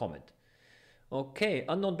comment. Okay.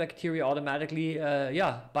 Unknown bacteria automatically,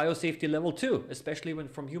 biosafety level 2, especially when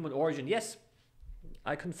from human origin. Yes.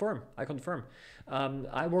 I confirm.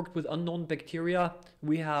 I worked with unknown bacteria.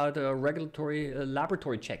 We had regulatory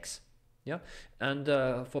laboratory checks. Yeah, and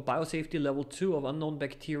for biosafety level 2 of unknown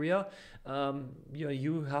bacteria,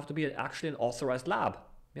 you have to be actually an authorized lab.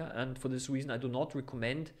 Yeah, and for this reason, I do not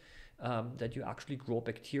recommend that you actually grow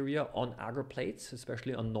bacteria on agar plates,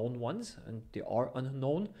 especially unknown ones, and they are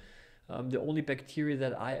unknown. The only bacteria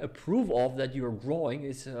that I approve of that you're growing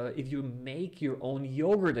is if you make your own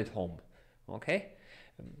yogurt at home. Okay.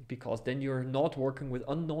 Because then you're not working with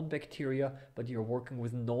unknown bacteria, but you're working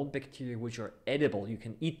with known bacteria which are edible. You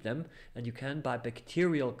can eat them, and you can buy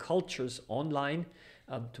bacterial cultures online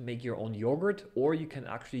to make your own yogurt, or you can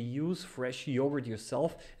actually use fresh yogurt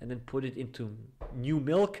yourself and then put it into new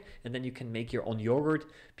milk, and then you can make your own yogurt.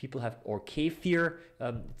 People have, or kefir,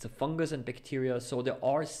 it's a fungus and bacteria, so there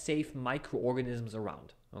are safe microorganisms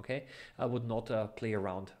around. Okay, I would not play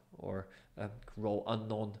around or grow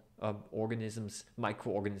unknown organisms,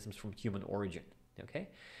 microorganisms from human origin. Okay,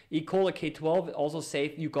 E. coli K12 also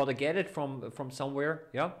safe. You gotta get it from somewhere.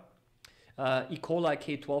 Yeah, E. coli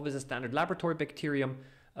K12 is a standard laboratory bacterium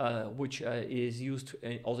which is used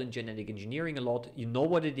also in genetic engineering a lot. You know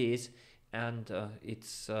what it is, and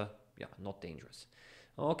it's not dangerous.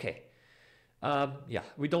 Okay.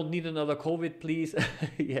 We don't need another COVID, please.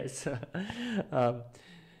 Yes.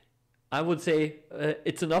 I would say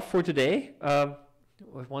it's enough for today.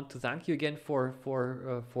 I want to thank you again for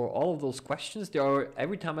all of those questions. There are,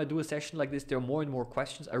 every time I do a session like this, there are more and more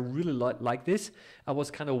questions. I really like this. I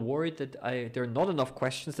was kind of worried that there are not enough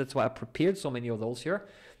questions. That's why I prepared so many of those here.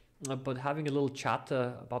 But having a little chat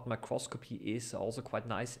about microscopy is also quite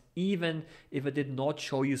nice, even if I did not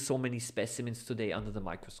show you so many specimens today under the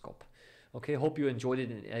microscope. Okay, hope you enjoyed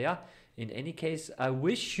it. In any case, I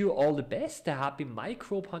wish you all the best. Happy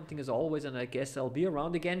microbe hunting as always, and I guess I'll be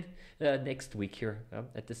around again next week here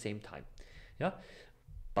at the same time. Yeah,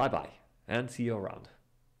 bye bye, and see you around.